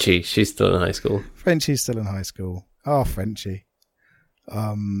 And Frenchie, she's still in high school. Frenchie's still in high school. Oh, Frenchie.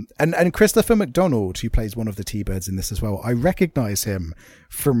 And Christopher McDonald, who plays one of the T-Birds in this as well. I recognise him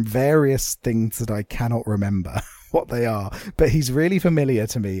from various things that I cannot remember what they are, but he's really familiar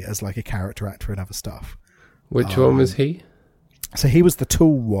to me as like a character actor and other stuff. Which one was he? So he was the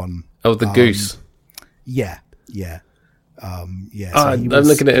tall one. Oh, the goose. Yeah. I'm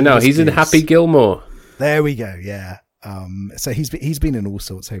looking at him now. He's in Happy Gilmore. There we go. Yeah. So he's been in all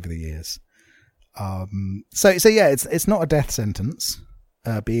sorts over the years. So yeah, it's not a death sentence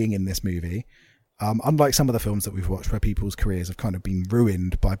being in this movie. Unlike some of the films that we've watched where people's careers have kind of been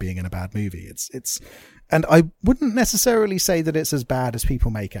ruined by being in a bad movie. And I wouldn't necessarily say that it's as bad as people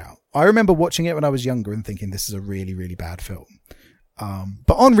make out. I remember watching it when I was younger and thinking this is a really, really bad film.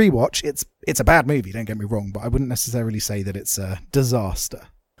 But on rewatch, it's a bad movie, don't get me wrong, but I wouldn't necessarily say that it's a disaster.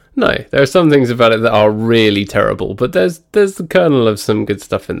 No, there are some things about it that are really terrible, but there's the kernel of some good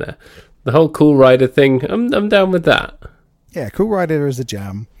stuff in there. The whole Cool Rider thing, I'm down with that. Yeah, Cool Rider is a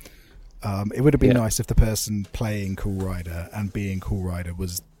jam. It would have been nice if the person playing Cool Rider and being Cool Rider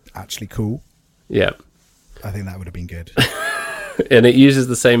was actually cool. Yeah. I think that would have been good. And it uses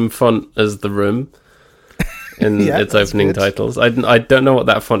the same font as The Room in its opening titles. I don't know what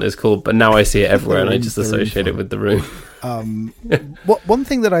that font is called, but now I see it everywhere and I just associate it with The Room. One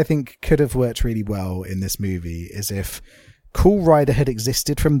thing that I think could have worked really well in this movie is if Cool Rider had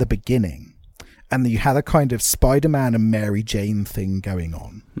existed from the beginning, and you had a kind of Spider-Man and Mary Jane thing going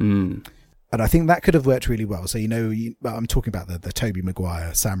on. And I think that could have worked really well. So, I'm talking about the Tobey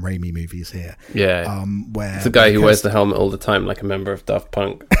Maguire, Sam Raimi movies here. Yeah. Where it's the guy who wears the helmet all the time, like a member of Daft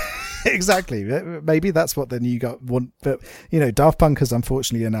Punk. Exactly. Maybe that's what the new guy want. But, Daft Punk has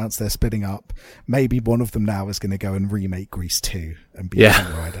unfortunately announced they're splitting up. Maybe one of them now is going to go and remake Grease 2 and be a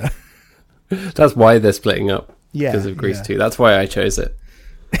Cool Rider. That's why they're splitting up. Yeah. Because of Grease 2. That's why I chose it.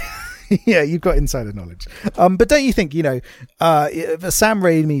 Yeah, you've got insider knowledge. But don't you think, the Sam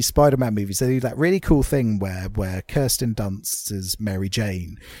Raimi Spider-Man movies, they do that really cool thing where Kirsten Dunst's Mary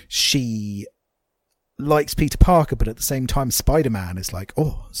Jane, she likes Peter Parker, but at the same time Spider-Man is like,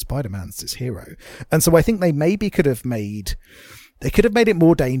 oh, Spider-Man's this hero. And so I think they maybe could have made it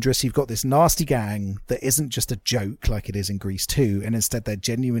more dangerous. You've got this nasty gang that isn't just a joke like it is in Grease 2, and instead they're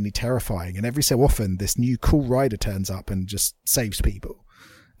genuinely terrifying. And every so often this new Cool Rider turns up and just saves people.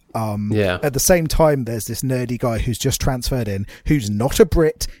 At the same time, there's this nerdy guy who's just transferred in, who's not a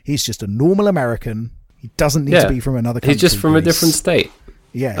Brit. He's just a normal American. He doesn't need to be from another country. He's just from a different state.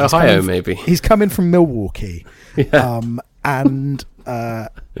 Yeah, Ohio, maybe. He's coming from Milwaukee. Yeah. And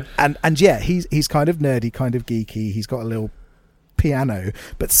yeah, he's kind of nerdy, kind of geeky. He's got a little piano,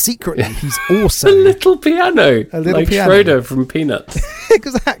 but secretly he's also a little piano, like piano. Schroeder from Peanuts.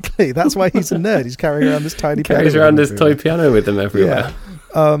 Exactly. That's why he's a nerd. He's carrying around this tiny piano. Carries around his toy piano with him everywhere.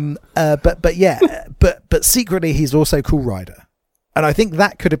 Yeah. But secretly he's also Cool Rider, and I think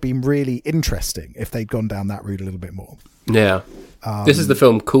that could have been really interesting if they'd gone down that route a little bit more. Yeah. This is the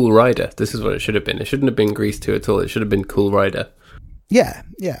film Cool Rider. This is what it should have been. It shouldn't have been Grease 2 at all. It should have been Cool Rider. Yeah.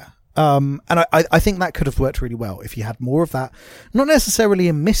 And I think that could have worked really well if you had more of that, not necessarily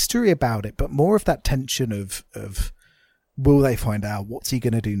a mystery about it, but more of that tension of will they find out? What's he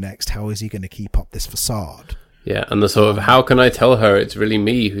going to do next? How is he going to keep up this facade? Yeah, and the sort of, how can I tell her it's really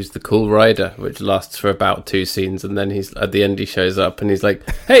me who's the Cool Rider, which lasts for about 2 scenes, and then he's at the end he shows up and he's like,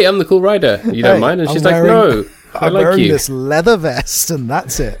 hey, I'm the Cool Rider, you don't mind? And she's like, no, I'm like wearing this leather vest and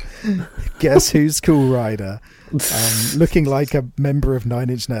that's it. Guess who's Cool Rider? Looking like a member of Nine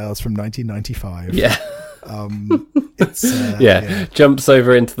Inch Nails from 1995. Yeah. Yeah. Jumps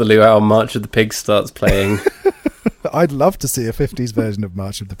over into the luau, March of the Pigs starts playing. I'd love to see a 50s version of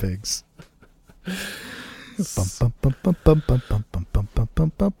March of the Pigs.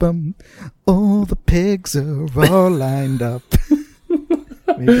 All the pigs are all lined up.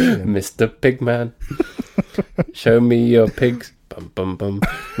 Mr. Pigman, show me your pigs. Bum, bum, bum.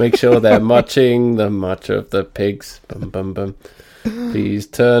 Make sure they're marching the march of the pigs. Bum, bum, bum. Please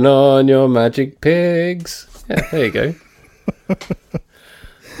turn on your magic pigs. Yeah, there you go.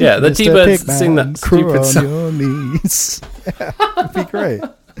 Yeah, the T-Birds sing that stupid song. On your knees. Yeah, that'd be great.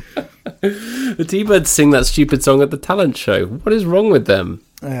 The T-Birds sing that stupid song at the talent show. What is wrong with them?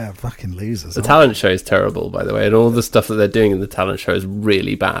 Yeah, fucking losers. The talent show is terrible, by the way, and all the stuff that they're doing in the talent show is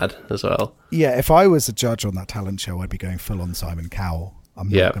really bad as well. Yeah, if I was a judge on that talent show, I'd be going full on Simon Cowell. I'm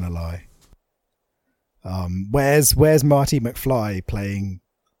not going to lie. Where's Marty McFly playing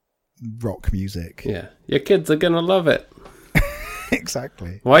rock music? Yeah, your kids are going to love it.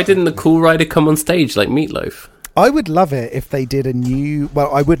 Exactly. Why didn't the Cool Rider come on stage like Meatloaf? I would love it if they did a new...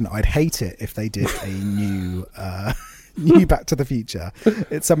 Well, I wouldn't. I'd hate it if they did a new... new Back to the Future.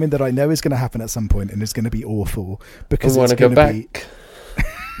 It's something that I know is going to happen at some point and is going to be awful because I want to go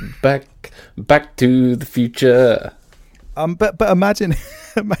back to the future. But imagine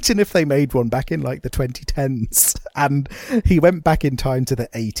if they made one back in like the 2010s and he went back in time to the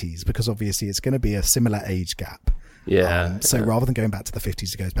 80s, because obviously it's going to be a similar age gap. Yeah. So rather than going back to the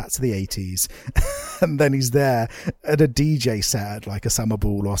 50s, he goes back to the 80s, and then he's there at a DJ set at like a summer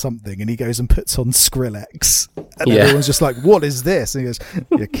ball or something, and he goes and puts on Skrillex, and everyone's just like, "What is this?" And he goes,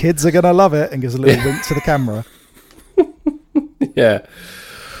 "Your kids are gonna love it," and gives a little wink to the camera. Yeah.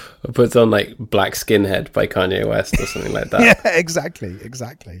 Or puts on like Black Skinhead by Kanye West or something like that. Yeah, exactly.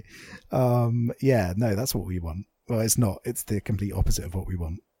 Yeah, no, that's what we want. Well, it's not. It's the complete opposite of what we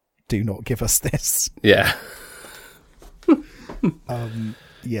want. Do not give us this. Yeah.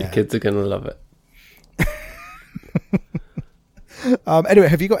 Yeah. The kids are going to love it. Anyway,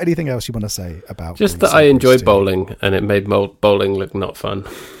 have you got anything else you want to say about just that I enjoy bowling, and it made bowling look not fun.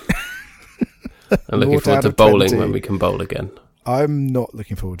 I'm looking forward to bowling 20. When we can bowl again. I'm not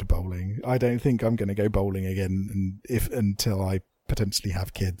looking forward to bowling. I don't think I'm going to go bowling again until I potentially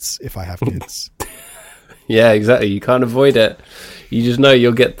have kids, if I have kids. Yeah, exactly. You can't avoid it. You just know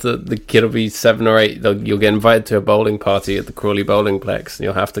you'll get the kid will be 7 or 8. You'll get invited to a bowling party at the Crawley Bowlingplex, and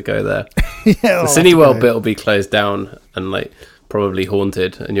you'll have to go there. Yeah, the Cineworld bit will be closed down, and like probably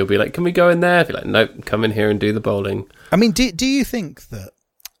haunted, and you'll be like, can we go in there? Be like, nope, come in here and do the bowling. I mean, do you think that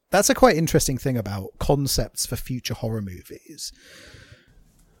that's a quite interesting thing about concepts for future horror movies?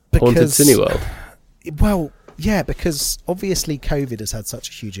 Haunted Cineworld. Well, yeah, because obviously COVID has had such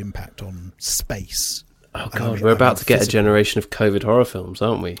a huge impact on space. Oh god, we're about to get a generation of COVID horror films,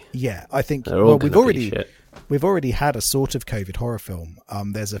 aren't we? Yeah, I think. We've already had a sort of COVID horror film.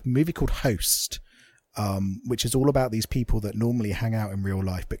 There's a movie called Host, which is all about these people that normally hang out in real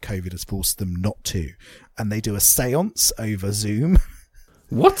life, but COVID has forced them not to, and they do a séance over Zoom.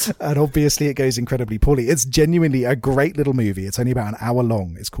 What? And obviously it goes incredibly poorly. It's genuinely a great little movie. It's only about an hour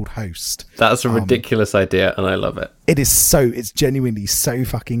long. It's called Host. That's a ridiculous idea, and I love it. It's genuinely so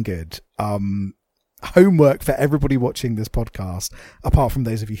fucking good. Homework for everybody watching this podcast, apart from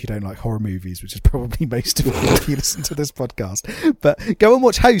those of you who don't like horror movies, which is probably most of you if you listen to this podcast. But go and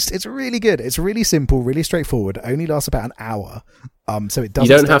watch Host. It's really good. It's really simple, really straightforward. It only lasts about an hour. So it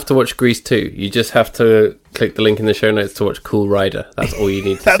doesn't. You don't have to watch Grease 2. You just have to click the link in the show notes to watch Cool Rider. That's all you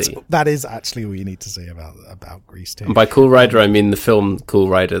need to see. That is actually all you need to see about Grease 2. And by Cool Rider, I mean the film Cool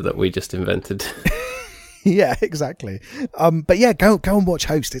Rider that we just invented. Yeah, exactly. But yeah, go and watch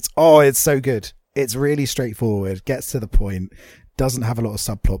Host. It's so good. It's really straightforward, gets to the point, doesn't have a lot of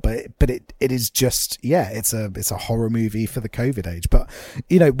subplot, but it is just, it's a horror movie for the COVID age. But,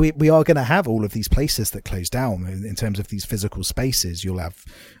 you know, we are going to have all of these places that close down in terms of these physical spaces. You'll have,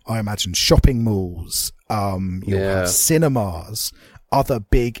 I imagine, shopping malls, you'll have cinemas, other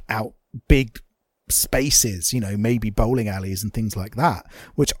big spaces, you know, maybe bowling alleys and things like that,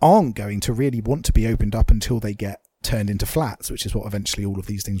 which aren't going to really want to be opened up until they get turned into flats, which is what eventually all of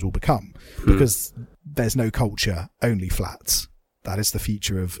these things will become, because there's no culture, only flats. That is the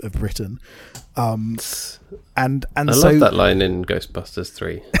future of Britain. And I love that line in Ghostbusters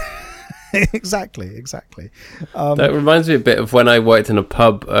 3. Exactly. That reminds me a bit of when I worked in a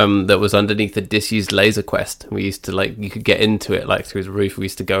pub that was underneath a disused Laser Quest. We used to you could get into it through the roof. We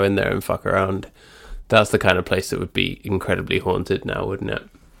used to go in there and fuck around. That's the kind of place that would be incredibly haunted now, wouldn't it?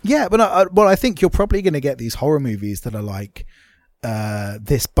 Yeah, but I think you're probably going to get these horror movies that are like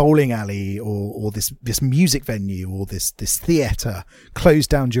this bowling alley or this music venue or this theatre closed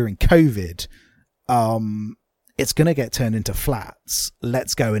down during COVID. It's going to get turned into flats.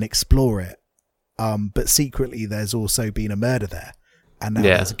 Let's go and explore it. But secretly, there's also been a murder there. And now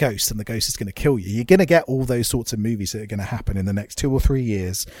there's a ghost, and the ghost is going to kill you. You're going to get all those sorts of movies that are going to happen in the next 2 or 3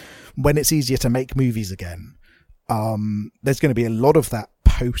 years when it's easier to make movies again. There's going to be a lot of that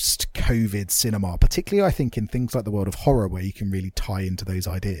post-COVID cinema, particularly I think in things like the world of horror, where you can really tie into those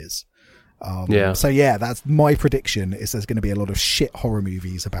ideas. So yeah, that's my prediction, is there's going to be a lot of shit horror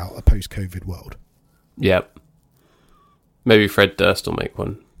movies about a post-COVID world. Yep. Maybe Fred Durst will make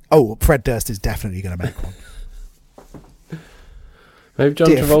one. Oh, Fred Durst is definitely going to make one. Maybe John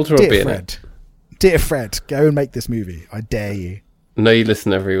Travolta will be in it. Dear Fred, go and make this movie. I dare you. I know you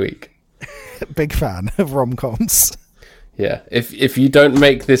listen every week. Big fan of rom-coms. Yeah, if you don't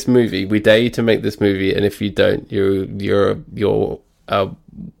make this movie, we dare you to make this movie, and if you don't, you're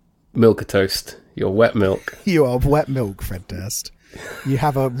milk a toast. You're wet milk. You are wet milk, Fred Durst. You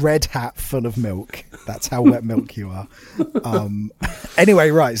have a red hat full of milk. That's how wet milk you are. Anyway,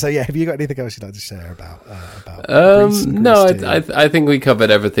 right. So yeah, have you got anything else you'd like to share about Grease no, 2? I think we covered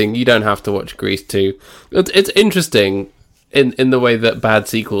everything. You don't have to watch Grease 2. It's interesting in the way that bad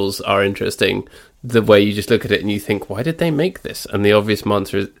sequels are interesting. The way you just look at it and you think, why did they make this? And the obvious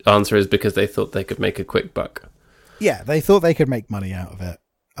answer is because they thought they could make a quick buck. Yeah, they thought they could make money out of it.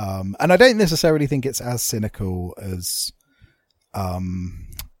 And I don't necessarily think it's as cynical as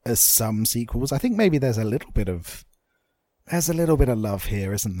some sequels. I think maybe there's a little bit of love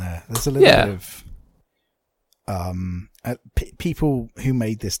here, isn't there? There's a little bit of people who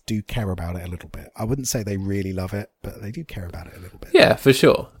made this do care about it a little bit. I wouldn't say they really love it, but they do care about it a little bit. Yeah, for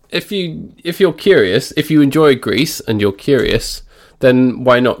sure. If you're curious, if you enjoy Grease and you're curious, then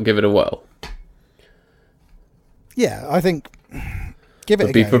why not give it a whirl? Yeah, I think give it a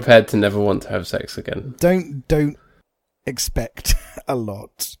go. Be prepared to never want to have sex again. Don't expect a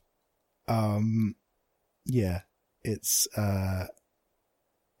lot. It's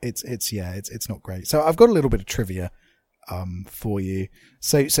not great. So I've got a little bit of trivia for you.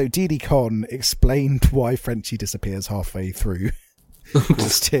 So Didi Conn explained why Frenchie disappears halfway through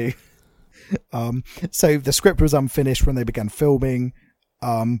Grease 2. So the script was unfinished when they began filming,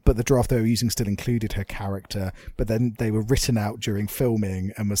 but the draft they were using still included her character, but then they were written out during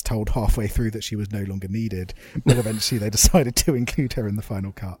filming and was told halfway through that she was no longer needed, but eventually they decided to include her in the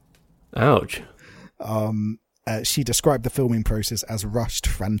final cut. Ouch. She described the filming process as rushed,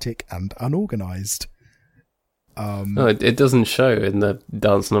 frantic and unorganized. It doesn't show in the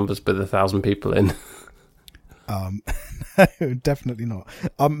dance numbers with 1,000 people in. No, definitely not.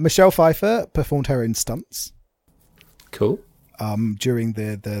 Michelle Pfeiffer performed her own stunts. Cool. During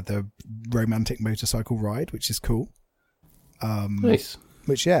the romantic motorcycle ride, which is cool. Nice.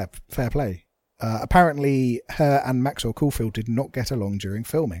 Which, yeah, fair play. Apparently, her and Maxwell Caulfield did not get along during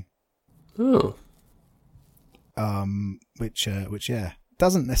filming. Oh. Which yeah,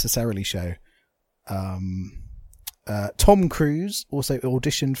 doesn't necessarily show. Tom Cruise also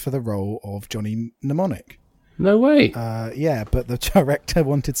auditioned for the role of Johnny Mnemonic. No way. Yeah, but the director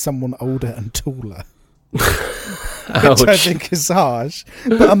wanted someone older and taller. Ouch. Which I think is harsh.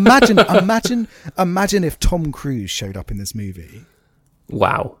 But imagine if Tom Cruise showed up in this movie.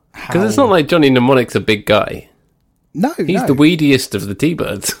 Wow. Because it's not like Johnny Mnemonic's a big guy. No, he's the weediest of the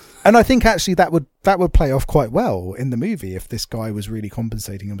T-Birds. And I think actually that would play off quite well in the movie if this guy was really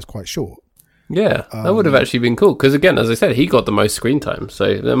compensating and was quite short. Yeah, that would have actually been cool. Because again, as I said, he got the most screen time.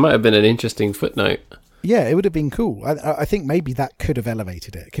 So there might have been an interesting footnote. Yeah, it would have been cool. I think maybe that could have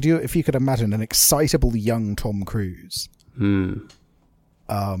elevated it. If you could imagine an excitable young Tom Cruise.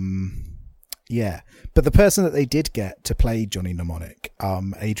 Yeah. But the person that they did get to play Johnny Mnemonic,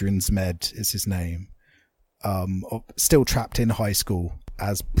 Adrian Zmed is his name, still trapped in high school,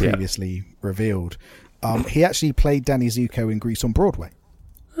 as previously revealed. He actually played Danny Zuko in Grease on Broadway.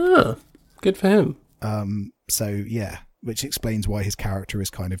 Ah, good for him. So, yeah, which explains why his character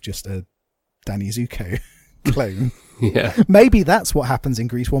is kind of just a Danny Zuko clone. Yeah. Maybe that's what happens in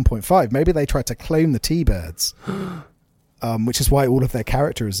Grease 1.5. Maybe they tried to clone the T-Birds, which is why all of their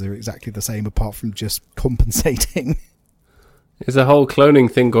characters are exactly the same, apart from just compensating. There's a whole cloning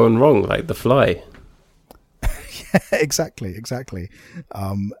thing going wrong, like The Fly. Yeah, exactly.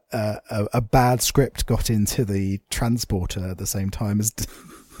 A bad script got into the transporter at the same time as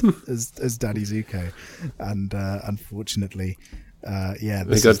Danny Zuko, and unfortunately,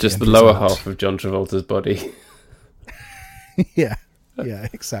 they got just the lower half of John Travolta's body. yeah,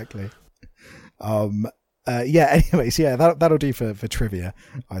 exactly. Anyways, that'll do for trivia,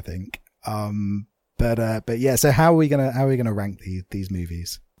 I think. But yeah, so how are we gonna rank these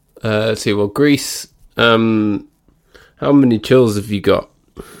movies? Let's see. Well, Grease. How many chills have you got?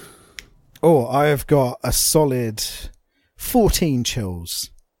 Oh, I have got a solid 14 chills.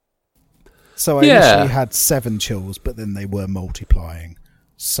 So I initially had 7 chills, but then they were multiplying.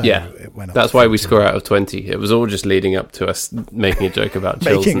 So it went up. That's why we score out of 20. It was all just leading up to us making a joke about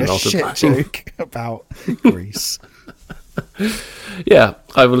chills making and a shit joke about Grease. Yeah,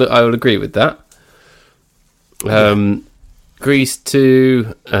 I will agree with that. Grease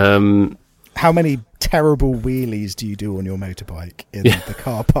 2. How many terrible wheelies do you do on your motorbike in the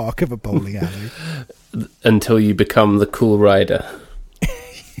car park of a bowling alley? Until you become the cool rider.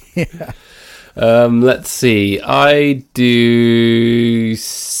 Yeah. Let's see. I do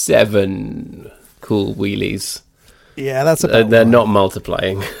 7 cool wheelies. Yeah, that's about they're right. not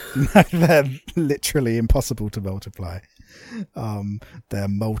multiplying. No, they're literally impossible to multiply. They're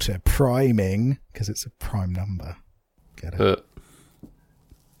multi-priming because it's a prime number. Get it?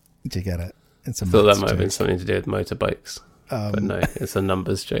 Do you get it? It's a thought that might have been something to do with motorbikes. But no, it's a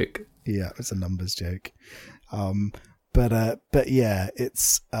numbers joke. Yeah, it's a numbers joke. But yeah,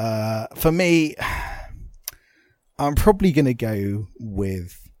 it's for me. I'm probably gonna go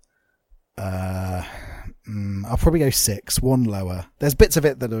with. I'll probably go 6, 1 lower. There's bits of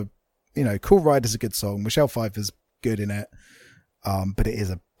it that are, Cool Rider's a good song. Michelle Pfeiffer's good in it, but it is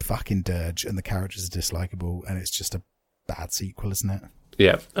a fucking dirge, and the characters are dislikable, and it's just a bad sequel, isn't it?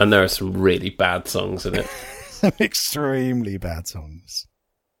 Yeah, and there are some really bad songs in it. Some extremely bad songs.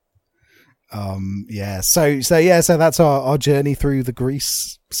 So that's our journey through the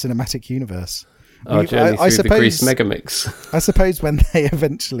Grease cinematic universe. Our journey through the Grease Megamix. I suppose when they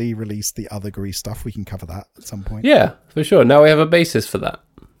eventually release the other Grease stuff, we can cover that at some point. Yeah, for sure. Now we have a basis for that.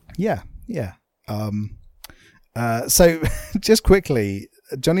 Yeah. So just quickly,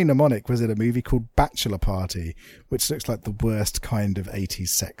 Johnny Mnemonic was in a movie called Bachelor Party, which looks like the worst kind of 80s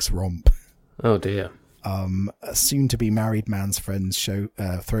sex romp. Oh dear. A soon-to-be married man's friends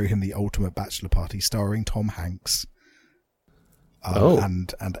throw him the ultimate bachelor party, starring Tom Hanks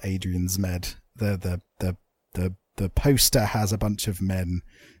and Adrian Zmed. The poster has a bunch of men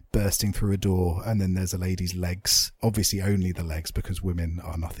bursting through a door, and then there's a lady's legs. Obviously, only the legs, because women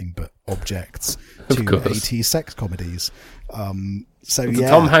are nothing but objects to 80s sex comedies. It's a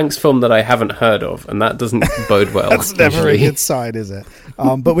Tom Hanks film that I haven't heard of, and that doesn't bode well. That's never a good sign, is it?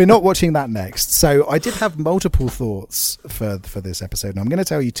 But we're not watching that next. So I did have multiple thoughts for this episode, and I'm going to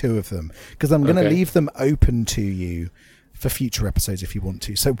tell you 2 of them, because I'm going to leave them open to you for future episodes if you want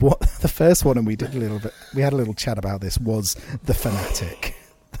to. So what the first one, and we had a little chat about this, was The Fanatic,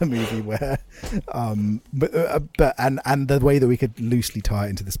 the movie where, and the way that we could loosely tie it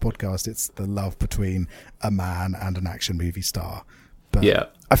into this podcast, it's the love between a man and an action movie star. But yeah,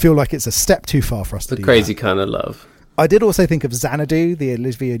 I feel like it's a step too far for us to do crazy that. kind of love. I did also think of Xanadu, the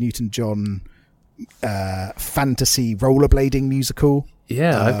Olivia Newton-John fantasy rollerblading musical.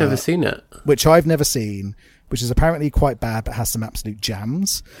 Yeah, I've never seen it. Which I've never seen, which is apparently quite bad but has some absolute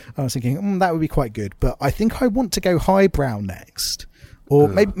jams. I was thinking, that would be quite good. But I think I want to go highbrow next. Or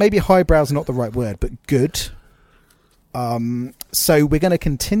maybe highbrow's not the right word, but good. So we're going to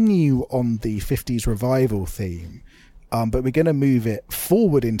continue on the 50s revival theme. But we're going to move it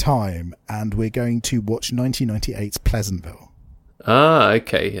forward in time, and we're going to watch 1998's Pleasantville. Ah,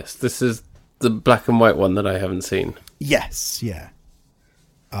 okay, yes. This is the black and white one that I haven't seen. Yes, yeah.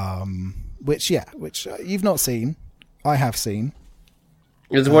 Which you've not seen. I have seen.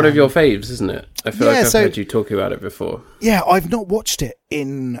 It's one of your faves, isn't it? I feel like I've heard you talk about it before. Yeah, I've not watched it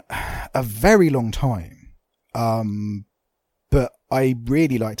in a very long time. But I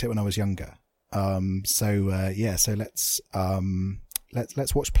really liked it when I was younger. So let's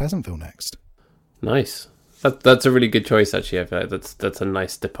watch Pleasantville next. Nice. That's a really good choice, actually. I feel like that's a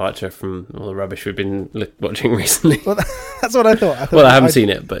nice departure from all the rubbish we've been watching recently. Well, that's what I thought. I haven't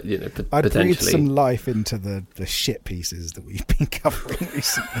seen it, but I'd potentially breathe some life into the shit pieces that we've been covering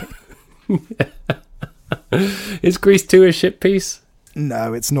recently. Is Grease 2 a shit piece?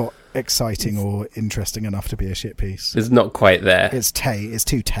 No, it's not exciting or interesting enough to be a shit piece. It's not quite there. It's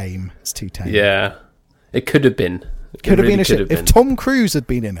too tame. It's too tame. Yeah, it could have been. Could have been a shit. If Tom Cruise had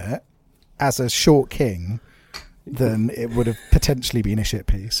been in it as a short king, then it would have potentially been a shit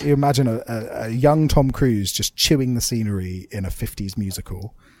piece. You imagine a young Tom Cruise just chewing the scenery in a 50s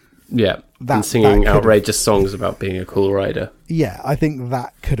musical. Yeah, and singing outrageous songs about being a cool rider. Yeah, I think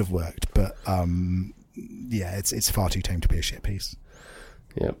that could have worked, but it's far too tame to be a shit piece.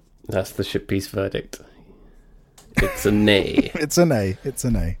 Yeah, that's the shit piece verdict. It's a nay. It's a nay.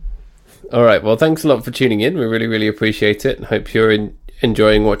 All right, well, thanks a lot for tuning in. We really, really appreciate it. Hope you're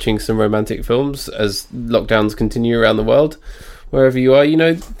enjoying watching some romantic films as lockdowns continue around the world. Wherever you are,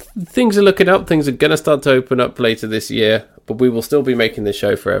 things are looking up. Things are going to start to open up later this year, but we will still be making this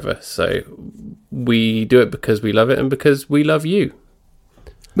show forever. So we do it because we love it and because we love you.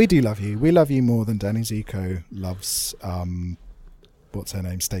 We do love you. We love you more than Danny Zuko loves, what's her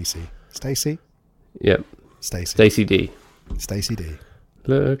name? Stacey? Yep. Stacey D. Stacey D.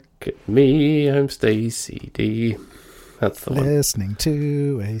 Look at me, I'm Stacey D. That's the one. Listening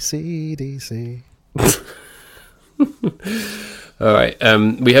to AC/DC. All right.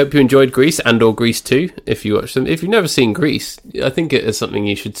 We hope you enjoyed Grease and or Grease 2 if you watch them. If you've never seen Grease, I think it is something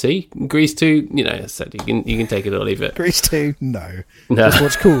you should see. Grease 2, as I said, you can take it or leave it. Grease 2, no. Just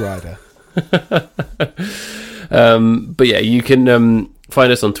watch Cool Rider. But yeah, you can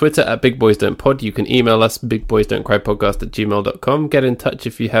find us on Twitter at Big Boys Don't Pod. You can email us bigboysdon'tcrypodcast@gmail.com. Get in touch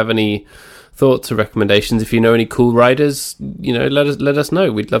if you have any thoughts or recommendations. If you know any cool riders, let us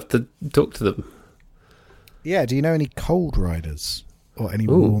know. We'd love to talk to them. Yeah, do you know any cold riders or any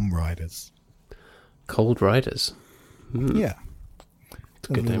warm riders? Cold riders. Yeah, it's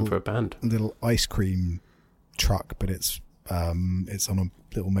a good name for a band. A little ice cream truck, but it's on a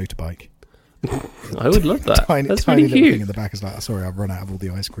little motorbike. I would love that. That's tiny really little cute. thing in the back is like, sorry, I've run out of all the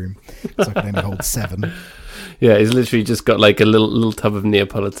ice cream, so I can only hold 7. Yeah, he's literally just got like a little tub of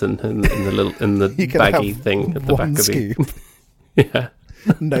Neapolitan in the baggy thing at the back of it. Yeah.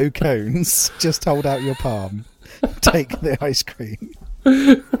 No cones. Just hold out your palm. Take the ice cream.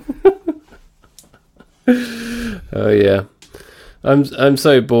 Oh yeah. I'm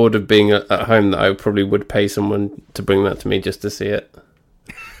so bored of being at home that I probably would pay someone to bring that to me just to see it.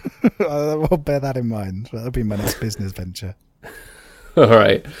 I'll bear that in mind. That'll be my next business venture. All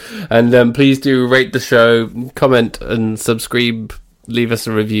right. And please do rate the show, comment and subscribe, leave us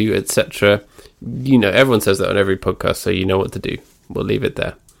a review, etc. Everyone says that on every podcast, so you know what to do. We'll leave it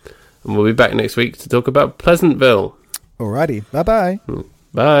there. And we'll be back next week to talk about Pleasantville. Alrighty. Bye-bye.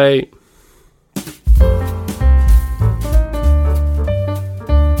 Bye.